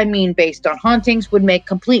 which, I mean, based on hauntings, would make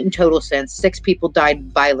complete and total sense. 6 people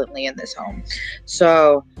died violently in this home.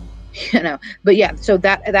 So, you know, but yeah, so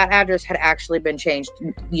that address had actually been changed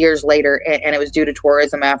years later, and it was due to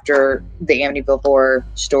tourism after the Amityville horror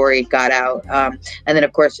story got out. And then,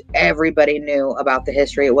 of course, everybody knew about the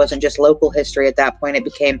history. It wasn't just local history at that point. It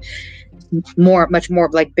became much more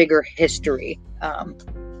like bigger history.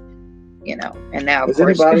 You know, and now, of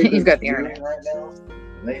course, you've got the internet. Right now,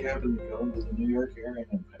 they happen to go into the New York area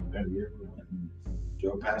and have you ever went and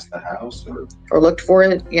go past the house or looked for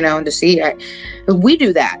it, you know, to see. We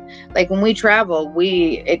do that. Like when we travel,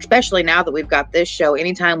 especially now that we've got this show,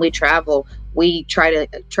 anytime we travel, we try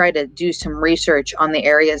to do some research on the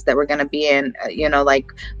areas that we're going to be in. You know,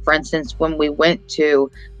 like for instance, when we went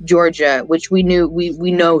to Georgia, which we knew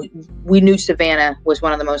Savannah was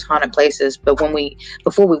one of the most haunted places, but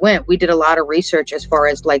before we went, we did a lot of research as far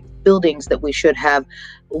as like buildings that we should have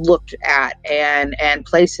looked at and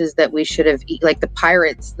places that we should have, like the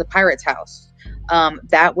pirates house.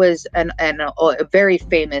 That was a very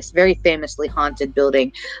famously haunted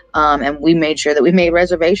building. And we made sure that we made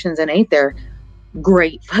reservations and ate there.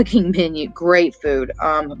 Great fucking menu, great food.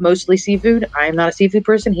 Mostly seafood. I'm not a seafood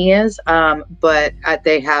person. He is. But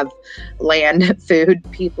they have land food.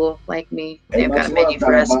 People like me, they've got a menu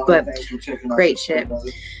for us. But great shit.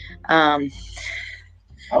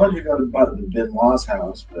 I wanted to go to the Benoit's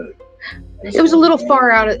house, but it was a little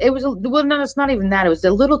far out of no, it's not even that. It was a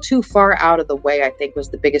little too far out of the way, I think,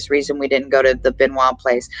 was the biggest reason we didn't go to the Benoit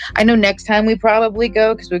place. I know next time we probably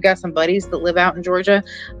go, because we've got some buddies that live out in Georgia.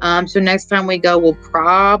 So next time we go, we'll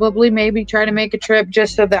probably maybe try to make a trip,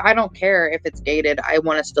 just so that I don't care if it's gated. I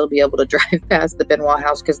want to still be able to drive past the Benoit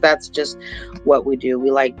house, because that's just what we do.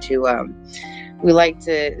 We like to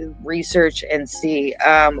research and see.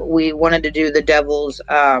 We wanted to do the devil's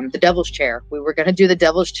chair. We were going to do the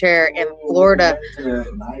devil's chair in Florida.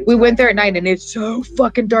 We went there at night, and it's so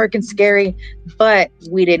fucking dark and scary, but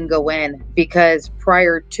we didn't go in because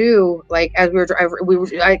prior to, like, as we were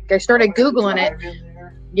driving, I started Googling it.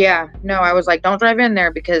 Yeah, no, I was like, don't drive in there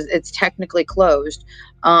because it's technically closed.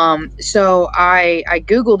 So I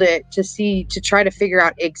Googled it to try to figure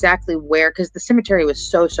out exactly where, because the cemetery was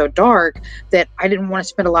so dark that I didn't want to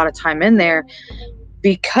spend a lot of time in there,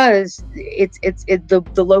 because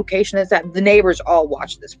the location is that the neighbors all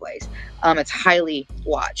watch this place. It's highly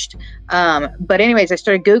watched. But anyways, I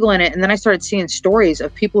started Googling it, and then I started seeing stories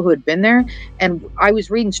of people who had been there. And I was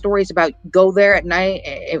reading stories about go there at night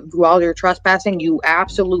while you're trespassing. You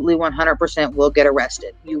absolutely 100% will get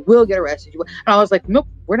arrested. You will get arrested. And I was like, nope,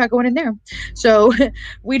 we're not going in there. So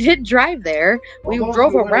we did drive there. We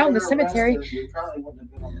drove around the cemetery.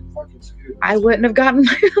 I wouldn't have gotten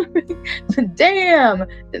damn,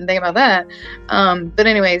 didn't think about that. But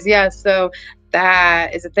anyways, yeah, so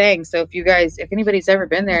that is a thing. So if anybody's ever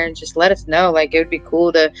been there, and just let us know. Like, it would be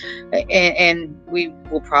cool to, and we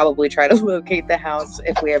will probably try to locate the house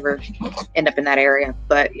if we ever end up in that area.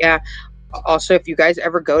 But yeah, also, if you guys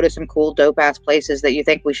ever go to some cool dope ass places that you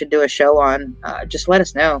think we should do a show on, just let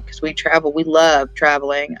us know, because we love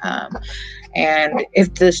traveling. And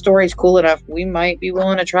if the story's cool enough, we might be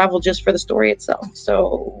willing to travel just for the story itself.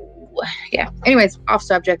 So yeah, anyways, off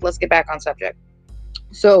subject, let's get back on subject.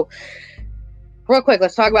 So real quick,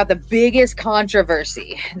 let's talk about the biggest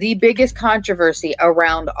controversy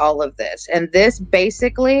around all of this. And this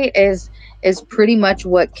basically is pretty much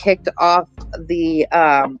what kicked off the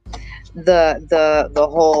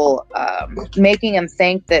whole making him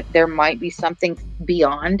think that there might be something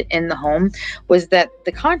beyond in the home, was that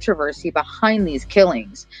the controversy behind these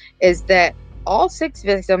killings is that all 6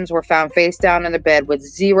 victims were found face down in the bed with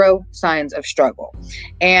 0 signs of struggle.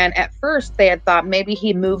 And at first they had thought maybe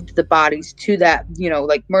he moved the bodies to that,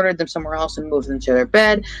 like murdered them somewhere else and moved them to their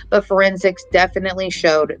bed. But forensics definitely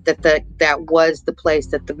showed that that was the place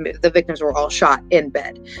that the victims were all shot in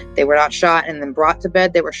bed. They were not shot and then brought to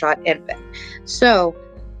bed. They were shot in bed. So,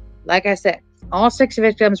 like I said, all 6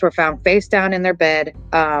 victims were found face down in their bed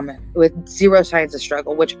with 0 signs of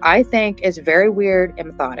struggle, which I think is very weird and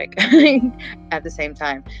methodic at the same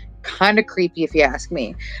time. Kind of creepy if you ask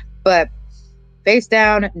me. But face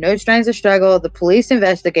down, no signs of struggle. The police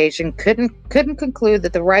investigation couldn't conclude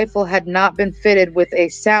that the rifle had not been fitted with a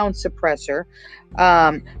sound suppressor.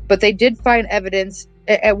 But they did find evidence,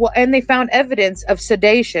 and they found evidence of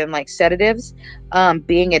sedation, like sedatives,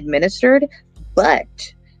 being administered.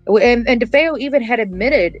 But And DeFeo even had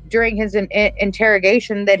admitted during his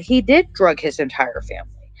interrogation that he did drug his entire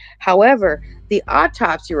family. However, the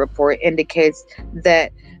autopsy report indicates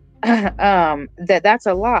that that's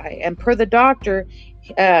a lie. And per the doctor,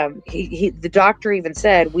 the doctor even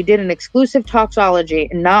said, we did an exclusive toxology,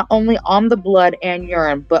 not only on the blood and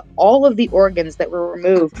urine, but all of the organs that were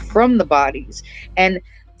removed from the bodies. And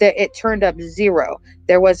that it turned up 0.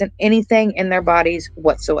 There wasn't anything in their bodies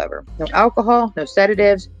whatsoever. No alcohol, no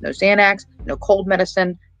sedatives, no Xanax, no cold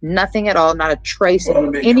medicine, nothing at all. Not a trace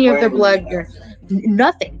in any of their blood.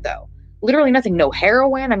 Nothing, though. Literally nothing. No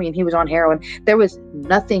heroin. I mean, he was on heroin. There was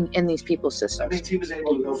nothing in these people's systems. That means he was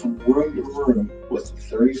able to go from room to room with a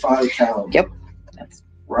 35 caliber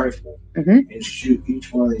rifle and shoot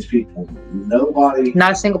each one of these people. Nobody.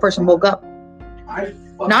 Not a single person woke up.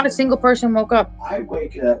 Not a single person woke up. I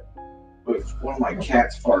wake up with one of my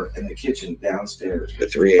cats fart in the kitchen downstairs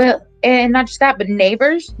at 3 a.m. But, and not just that, but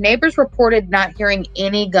neighbors reported not hearing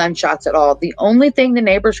any gunshots at all. The only thing the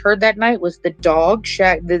neighbors heard that night was the dog,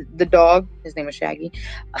 the dog, his name was Shaggy,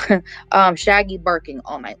 Shaggy barking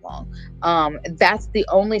all night long. That's the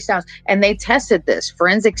only sounds. And they tested this.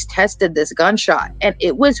 Forensics tested this gunshot, and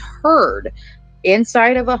it was heard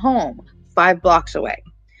inside of a home 5 blocks away.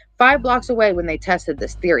 5 blocks away when they tested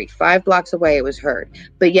this theory. 5 blocks away it was heard.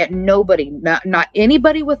 But yet nobody, not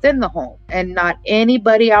anybody within the home, and not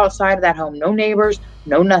anybody outside of that home, no neighbors,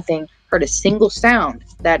 no nothing, heard a single sound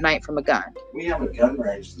that night from a gun. We have a gun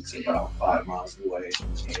range that's about 5 miles away,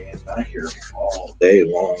 and I hear all day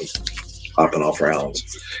long popping off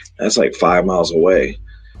rounds. That's like 5 miles away.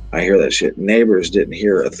 I hear that shit. Neighbors didn't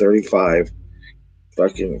hear a 35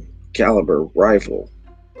 fucking caliber rifle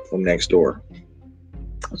from next door.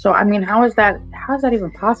 So I mean, how is that even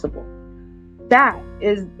possible? That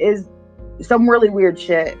is some really weird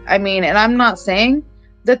shit. I mean, and I'm not saying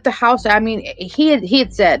that the house, I mean, he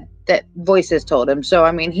had said that voices told him. So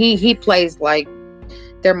I mean, he plays like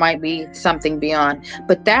there might be something beyond,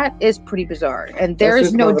 but that is pretty bizarre, and there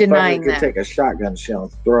is no denying that. Take a shotgun shell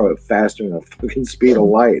and throw it faster than the fucking speed of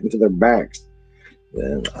light into their backs.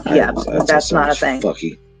 Then that's not a thing.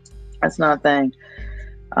 Fucky. That's not a thing.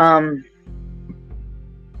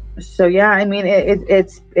 So yeah, I mean,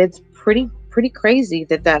 it's pretty crazy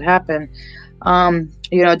that happened.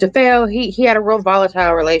 DeFeo, he had a real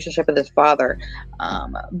volatile relationship with his father.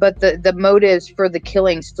 But the motives for the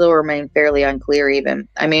killing still remain fairly unclear even.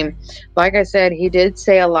 I mean, like I said, he did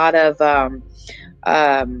say a lot of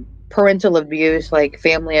parental abuse, like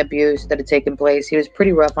family abuse that had taken place. He was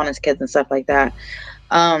pretty rough on his kids and stuff like that.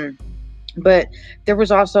 But there was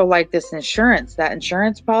also like this insurance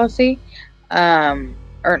policy,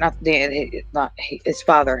 or not his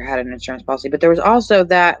father had an insurance policy, but there was also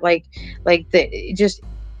that like the just,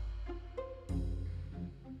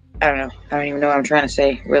 I don't know. I don't even know what I'm trying to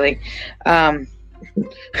say, really.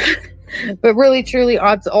 But really, truly,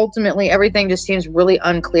 ultimately, everything just seems really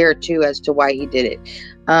unclear, too, as to why he did it.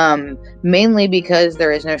 Mainly because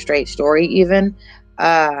there is no straight story, even.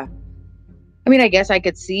 I mean, I guess I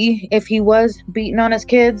could see if he was beating on his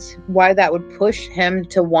kids, why that would push him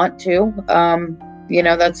to want to.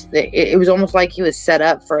 It was almost like he was set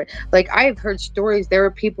up for it. Like, I've heard stories. There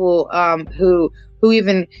were people who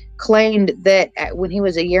even claimed that when he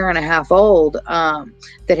was a year and a half old,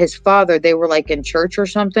 that his father, they were like in church or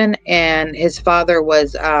something, and his father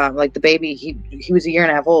was like the baby, he was a year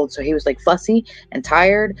and a half old, so he was like fussy and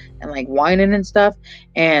tired and like whining and stuff,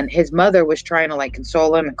 and his mother was trying to like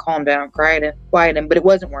console him and calm down, quiet him, but it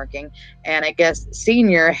wasn't working. And I guess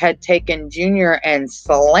Senior had taken Junior and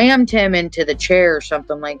slammed him into the chair or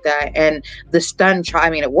something like that, and the stunned child,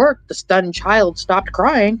 I mean, it worked. The stunned child stopped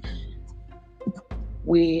crying.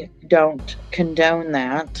 We don't condone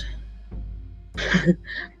that.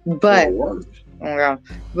 But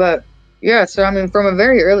yeah, so I mean, from a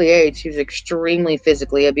very early age, he was extremely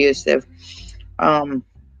physically abusive. But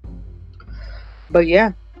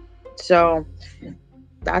yeah, so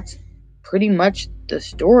that's pretty much the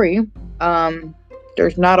story.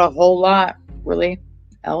 There's not a whole lot really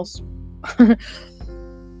else. Oh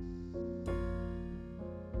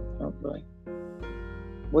boy.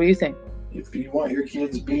 What do you think? If you want your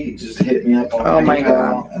kids beat, just hit me up on PayPal, my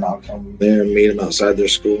God, and I'll come there and meet them outside their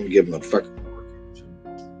school and give them a fucking.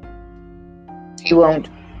 He won't.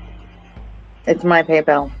 It's my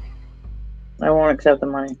PayPal. I won't accept the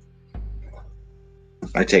money.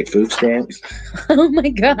 I take food stamps. Oh my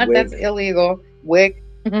God, Wig. That's illegal. Wig.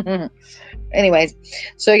 Anyways,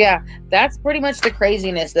 so yeah, that's pretty much the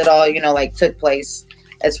craziness that all took place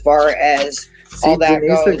as far as all that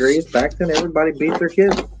Denise goes. agrees. Back then, everybody beat their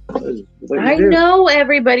kids. I know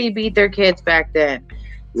everybody beat their kids back then.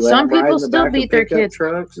 Some people still beat their kids.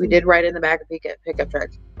 We did ride in the back of pickup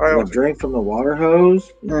trucks. Or drink from the water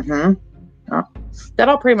hose. Mm-hmm. Oh, that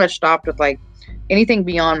all pretty much stopped with like anything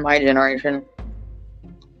beyond my generation.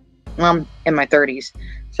 Well, in my 30s.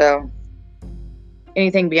 So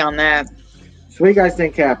anything beyond that. So what do you guys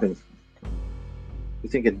think happened? You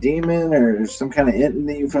think a demon or some kind of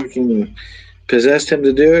entity fucking possessed him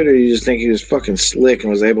to do it, or you just think he was fucking slick and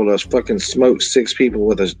was able to fucking smoke 6 people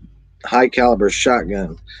with a high caliber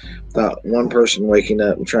shotgun without one person waking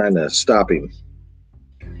up and trying to stop him?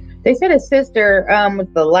 They said his sister was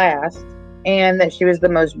the last, and that she was the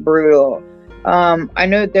most brutal. I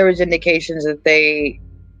know there was indications that they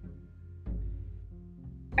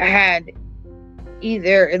had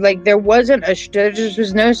either there just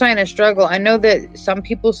was no sign of struggle. I know that some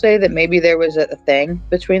people say that maybe there was a thing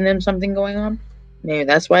between them, something going on. Maybe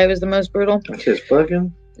that's why it was the most brutal. That's just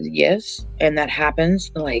fucking. Yes, and that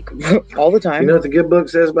happens all the time. You know what the good book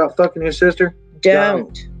says about fucking your sister?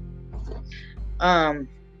 Don't.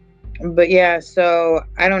 But yeah, so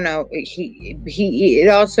I don't know. It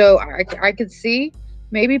also, I could see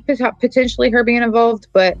maybe potentially her being involved,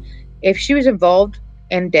 but if she was involved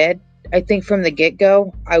and dead, I think from the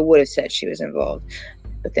get-go, I would have said she was involved.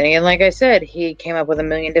 But then again, like I said, he came up with a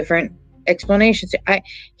million different explanations.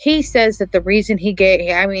 He says that the reason he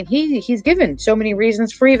gave, I mean, he's given so many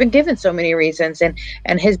reasons for even giving so many reasons. And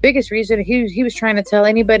his biggest reason, he was trying to tell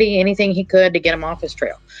anybody anything he could to get him off his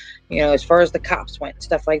trail. As far as the cops went,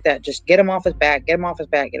 stuff like that. Just get him off his back, get him off his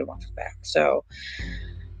back, get him off his back. So,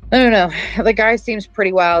 I don't know. The guy seems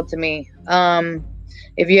pretty wild to me.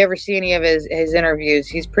 If you ever see any of his interviews,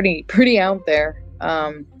 he's pretty out there.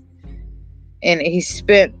 And he's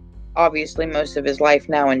spent obviously most of his life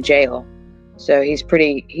now in jail. So he's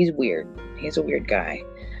weird. He's a weird guy.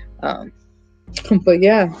 But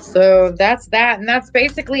yeah, so that's that. And that's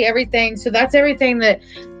basically everything. So that's everything that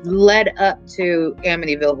led up to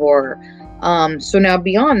Amityville Horror. So now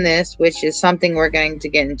beyond this, which is something we're going to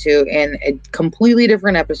get into in a completely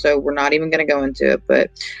different episode, we're not even going to go into it, but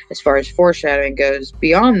as far as foreshadowing goes,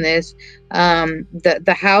 beyond this,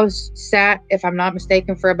 the house sat, if I'm not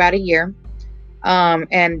mistaken, for about a year.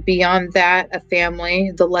 And beyond that, a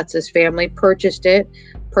family, the Lutz's family, purchased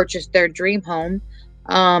their dream home,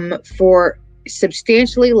 for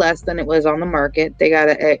substantially less than it was on the market. They got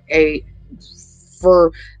a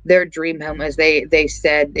for their dream home, as they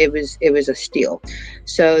said, it was a steal.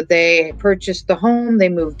 So they purchased the home, they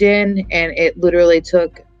moved in, and it literally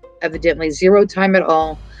took evidently zero time at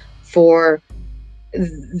all for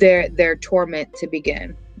their torment to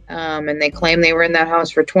begin. And they claim they were in that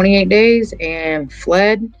house for 28 days and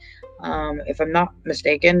fled. If I'm not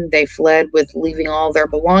mistaken, they fled with leaving all their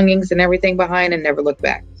belongings and everything behind and never looked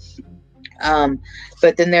back.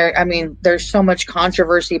 But then there's so much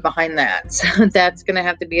controversy behind that. So that's going to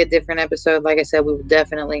have to be a different episode. Like I said, we will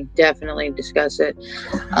definitely discuss it.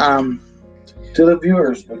 To the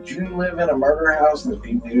viewers, would you live in a murder house if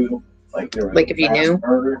you knew, like, there was like if you knew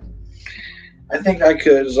murder? I think I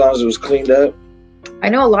could, as long as it was cleaned up. I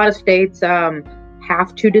know a lot of states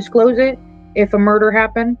have to disclose it if a murder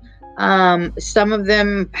happened. Some of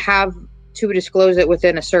them have to disclose it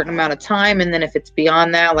within a certain amount of time, and then if it's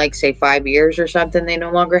beyond that, like say 5 years or something, they no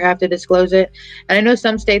longer have to disclose it. And I know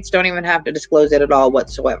some states don't even have to disclose it at all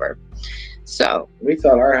whatsoever. So we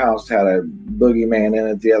thought our house had a boogeyman in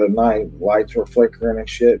it the other night. Lights were flickering and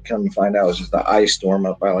shit. Come to find out, it was just an ice storm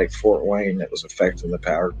up by like Fort Wayne that was affecting the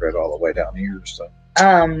power grid all the way down here. So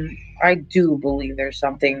I do believe there's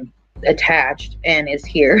something attached and is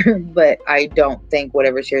here, but I don't think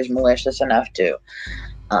whatever's here is malicious enough to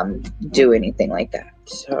do anything like that.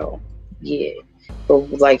 So yeah, but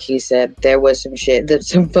like he said, there was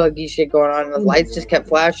some buggy shit going on, and the lights just kept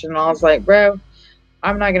flashing, and I was like, bro,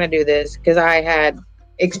 I'm not gonna do this, because I had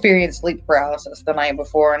experienced sleep paralysis the night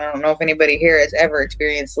before, and I don't know if anybody here has ever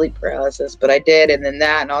experienced sleep paralysis, but I did. And then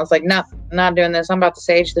that, and I was like, no, I'm not doing this. I'm about to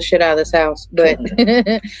sage the shit out of this house. But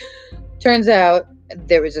turns out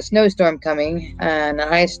there was a snowstorm coming and an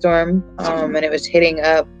ice storm, and it was hitting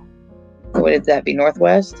up, what would that be,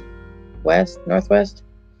 northwest of us,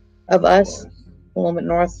 a little bit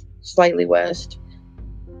north, slightly west.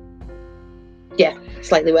 Yeah,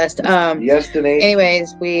 slightly west. Yesterday,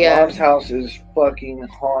 anyways, Mom's house is fucking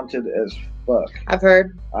haunted as fuck. I've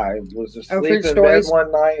heard. I was asleep in bed one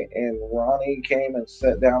night, and Ronnie came and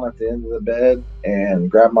sat down at the end of the bed and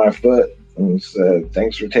grabbed my foot and said,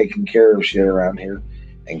 "Thanks for taking care of shit around here,"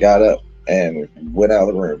 and got up and went out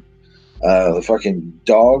of the room. The fucking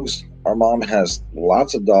dogs. Our mom has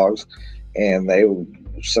lots of dogs, and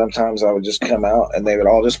sometimes I would just come out and they would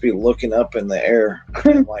all just be looking up in the air.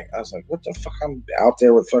 And I was like, what the fuck? I'm out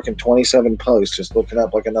there with fucking 27 posts just looking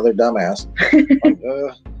up like another dumbass.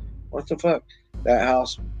 What the fuck? That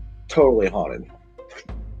house, totally haunted.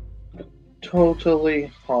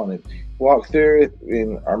 Totally haunted. Walk through it,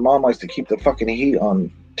 and our mom likes to keep the fucking heat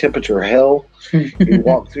on temperature hell. You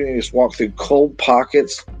walk through, you just walk through cold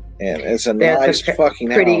pockets. And it's a nice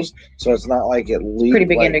fucking house, so it's not like it leaks. Pretty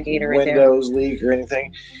big indicator right there. Windows leak or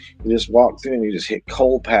anything. You just walk through and you just hit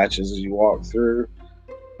cold patches as you walk through.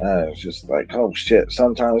 It's just like, oh shit.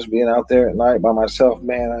 Sometimes being out there at night by myself,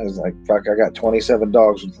 man, I was like, fuck, I got 27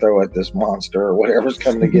 dogs to throw at this monster or whatever's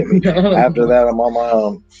coming to get me. After that, I'm on my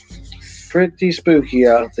own. Pretty spooky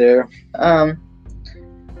out there. But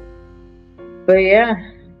yeah,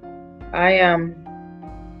 I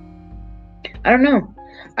don't know.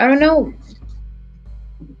 I don't know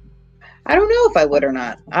if I would or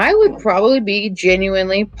not. I would probably be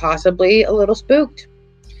genuinely, possibly a little spooked.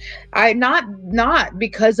 Not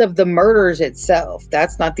because of the murders itself.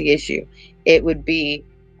 That's not the issue. It would be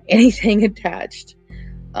anything attached.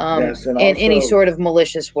 Yes, in any sort of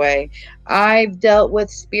malicious way. I've dealt with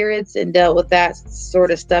spirits and dealt with that sort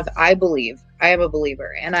of stuff. I believe. I am a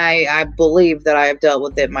believer, and I believe that I have dealt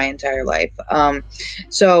with it my entire life.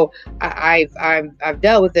 So I've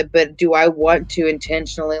dealt with it, but do I want to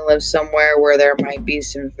intentionally live somewhere where there might be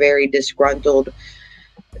some very disgruntled?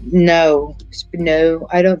 No,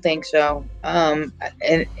 I don't think so. And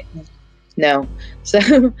no,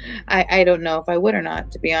 so I don't know if I would or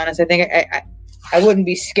not. To be honest, I think I wouldn't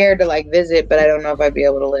be scared to visit, but I don't know if I'd be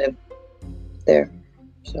able to live there.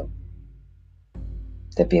 So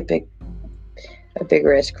that'd be a big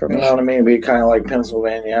risk for me. You know what I mean? It'd be kind of like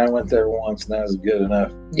Pennsylvania. I went there once, and that was good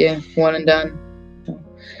enough. Yeah, one and done.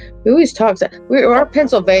 We always talk. Our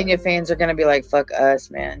Pennsylvania fans are going to be like, fuck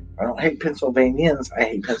us, man. I don't hate Pennsylvanians. I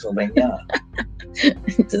hate Pennsylvania.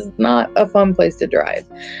 It's just not a fun place to drive.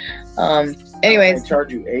 Anyways. They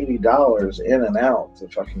charge you $80 in and out to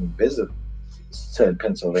fucking visit said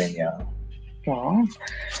Pennsylvania. Well,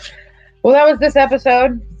 that was this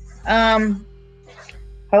episode.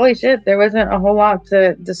 Holy shit, there wasn't a whole lot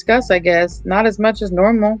to discuss, I guess. Not as much as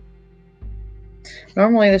normal.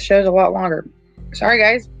 Normally the show's a lot longer. Sorry,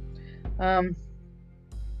 guys.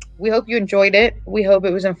 We hope you enjoyed it. We hope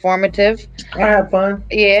it was informative. I had fun.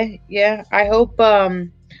 Yeah. I hope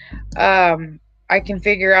I can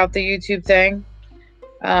figure out the YouTube thing.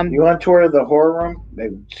 You want to tour the horror room?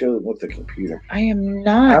 They show it with the computer. I am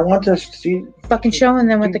not. I want to see fucking showing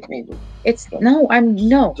them with the computer.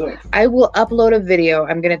 I will upload a video.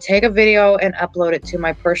 I'm gonna take a video and upload it to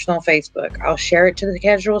my personal Facebook. I'll share it to the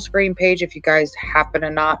Casual Screen page if you guys happen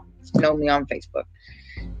to not know me on Facebook.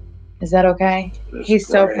 Is that okay? He's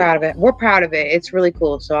so proud of it. We're proud of it. It's really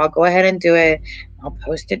cool. So I'll go ahead and do it. I'll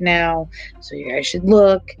post it now. So you guys should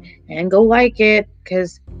look and go like it,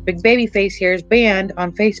 because Big Babyface here is banned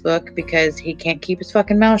on Facebook because he can't keep his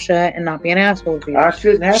fucking mouth shut and not be an asshole to you. I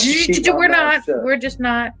shouldn't have to keep my We're mouth not. shut. We're just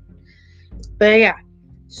not. But yeah.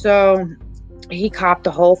 So he copped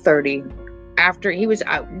a whole 30 after he was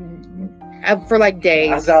out for like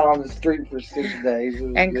days. I was out on the street for 6 days.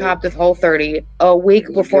 And copped a whole 30 a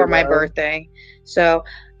week before my birthday. So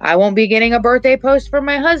I won't be getting a birthday post from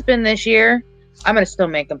my husband this year. I'm going to still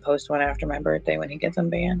make him post one after my birthday when he gets them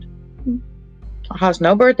banned. I'll have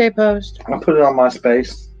no birthday post. I'll put it on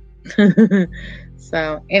MySpace.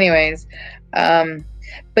 So anyways,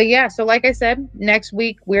 but yeah, so like I said, next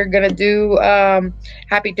week we're going to do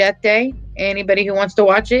Happy Death Day. Anybody who wants to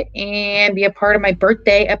watch it and be a part of my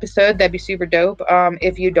birthday episode, that'd be super dope.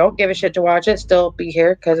 If you don't give a shit to watch it, still be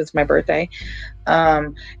here because it's my birthday.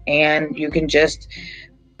 And you can just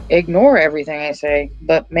ignore everything I say,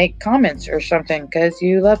 but make comments or something because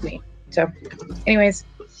you love me. So anyways,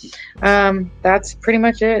 that's pretty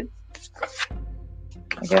much it,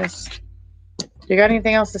 I guess. You got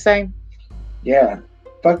anything else to say? Yeah.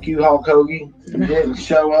 Fuck you, Hulk Hogan. You didn't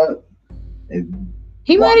show up.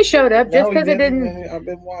 He might have showed up just because it didn't. I've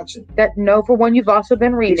been watching. That no, for one, you've also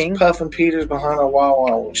been reading. He's puffing Peters behind a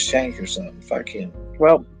wall with Shank or something. Fuck him.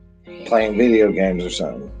 Well, playing video games or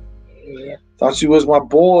something. Yeah. Thought she was my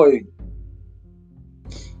boy.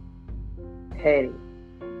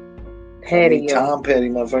 Petty, Tom Petty,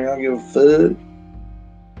 motherfucker. I don't give a fuck.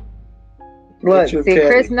 Look, see, petty.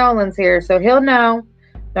 Chris Nolan's here, so he'll know.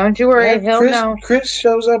 Don't you worry, he'll know. Chris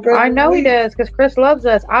shows up every I know week. He does, because Chris loves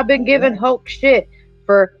us. I've been giving Hulk shit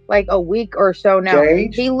for like a week or so now.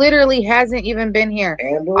 Gage? He literally hasn't even been here.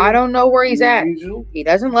 Amber, I don't know where he's at. Usual, he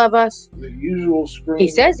doesn't love us. the usual screen. He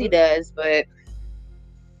says he does, but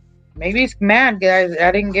maybe he's mad because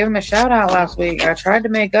I didn't give him a shout out last week. I tried to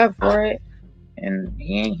make up for it, and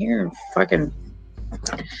he ain't here. Fucking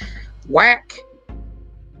whack.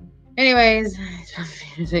 Anyways,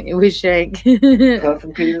 it was Shank.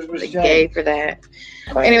 Puffin Peters was gay for that.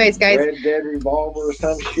 Anyways, guys. Red Dead Revolver or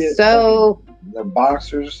some shit. So they're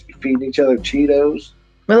boxers feeding each other Cheetos.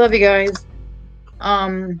 We love you guys.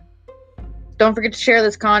 Don't forget to share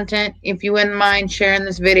this content if you wouldn't mind sharing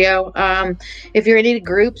this video. If you're in any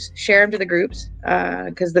groups, share them to the groups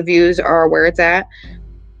because the views are where it's at.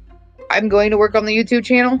 I'm going to work on the YouTube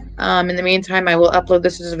channel. In the meantime, I will upload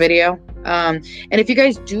this as a video. And if you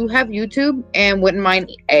guys do have YouTube and wouldn't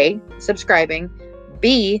mind A, subscribing,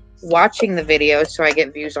 B, watching the videos so I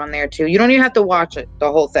get views on there too. You don't even have to watch it,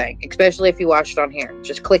 the whole thing, especially if you watch it on here.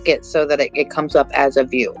 Just click it so that it comes up as a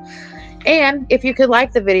view. And if you could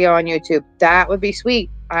like the video on YouTube, that would be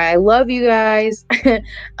sweet. I love you guys.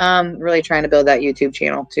 Really trying to build that YouTube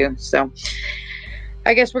channel too. So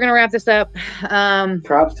I guess we're going to wrap this up.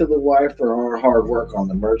 Props to the wife for our hard work on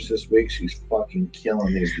the merch this week. She's fucking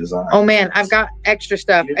killing these designs. Oh man, I've got extra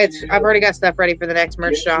stuff. I've already got stuff ready for the next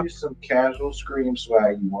merch shop. You some casual Scream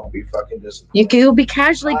swag. You won't be fucking disappointed. You'll be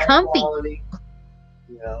casually comfy. Quality,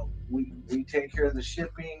 you know, we take care of the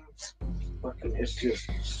shipping. Fucking, it's just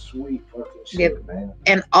sweet fucking shit, man.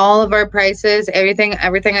 And all of our prices, everything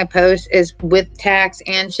I post is with tax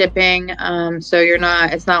and shipping. So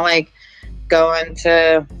it's not like going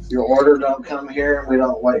to your order don't come here and we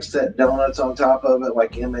don't like set donuts on top of it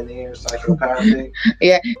like M&E or Psychopathic.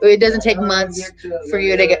 Yeah, it doesn't take months for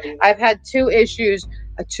you to get. I've had two issues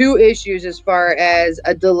as far as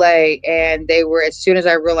a delay, and they were, as soon as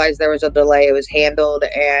I realized there was a delay, it was handled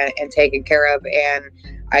and taken care of, and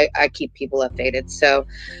I keep people updated. So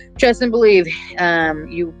trust and believe. I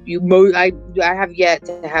have yet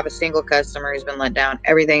to have a single customer who's been let down.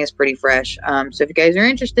 Everything is pretty fresh. So if you guys are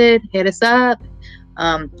interested, hit us up.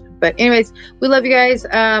 But anyways, we love you guys.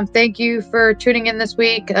 Thank you for tuning in this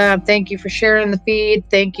week. Thank you for sharing the feed.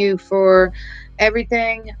 Thank you for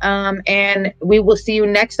everything. And we will see you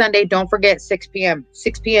next Sunday. Don't forget 6 p.m.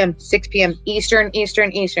 Eastern. We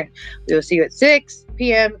will see you at 6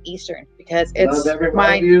 p.m. Eastern because it's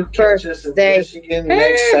my birthday.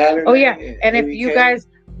 Next Saturday. Oh yeah. And if you guys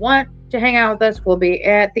want to hang out with us, we'll be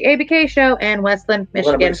at the ABK show in Westland,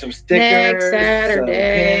 Michigan some stickers, next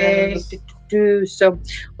Saturday. So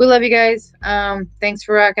we love you guys. Thanks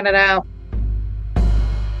for rocking it out.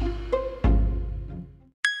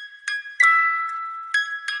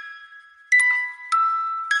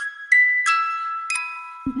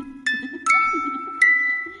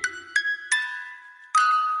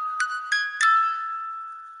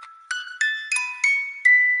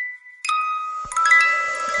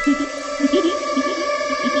 TV.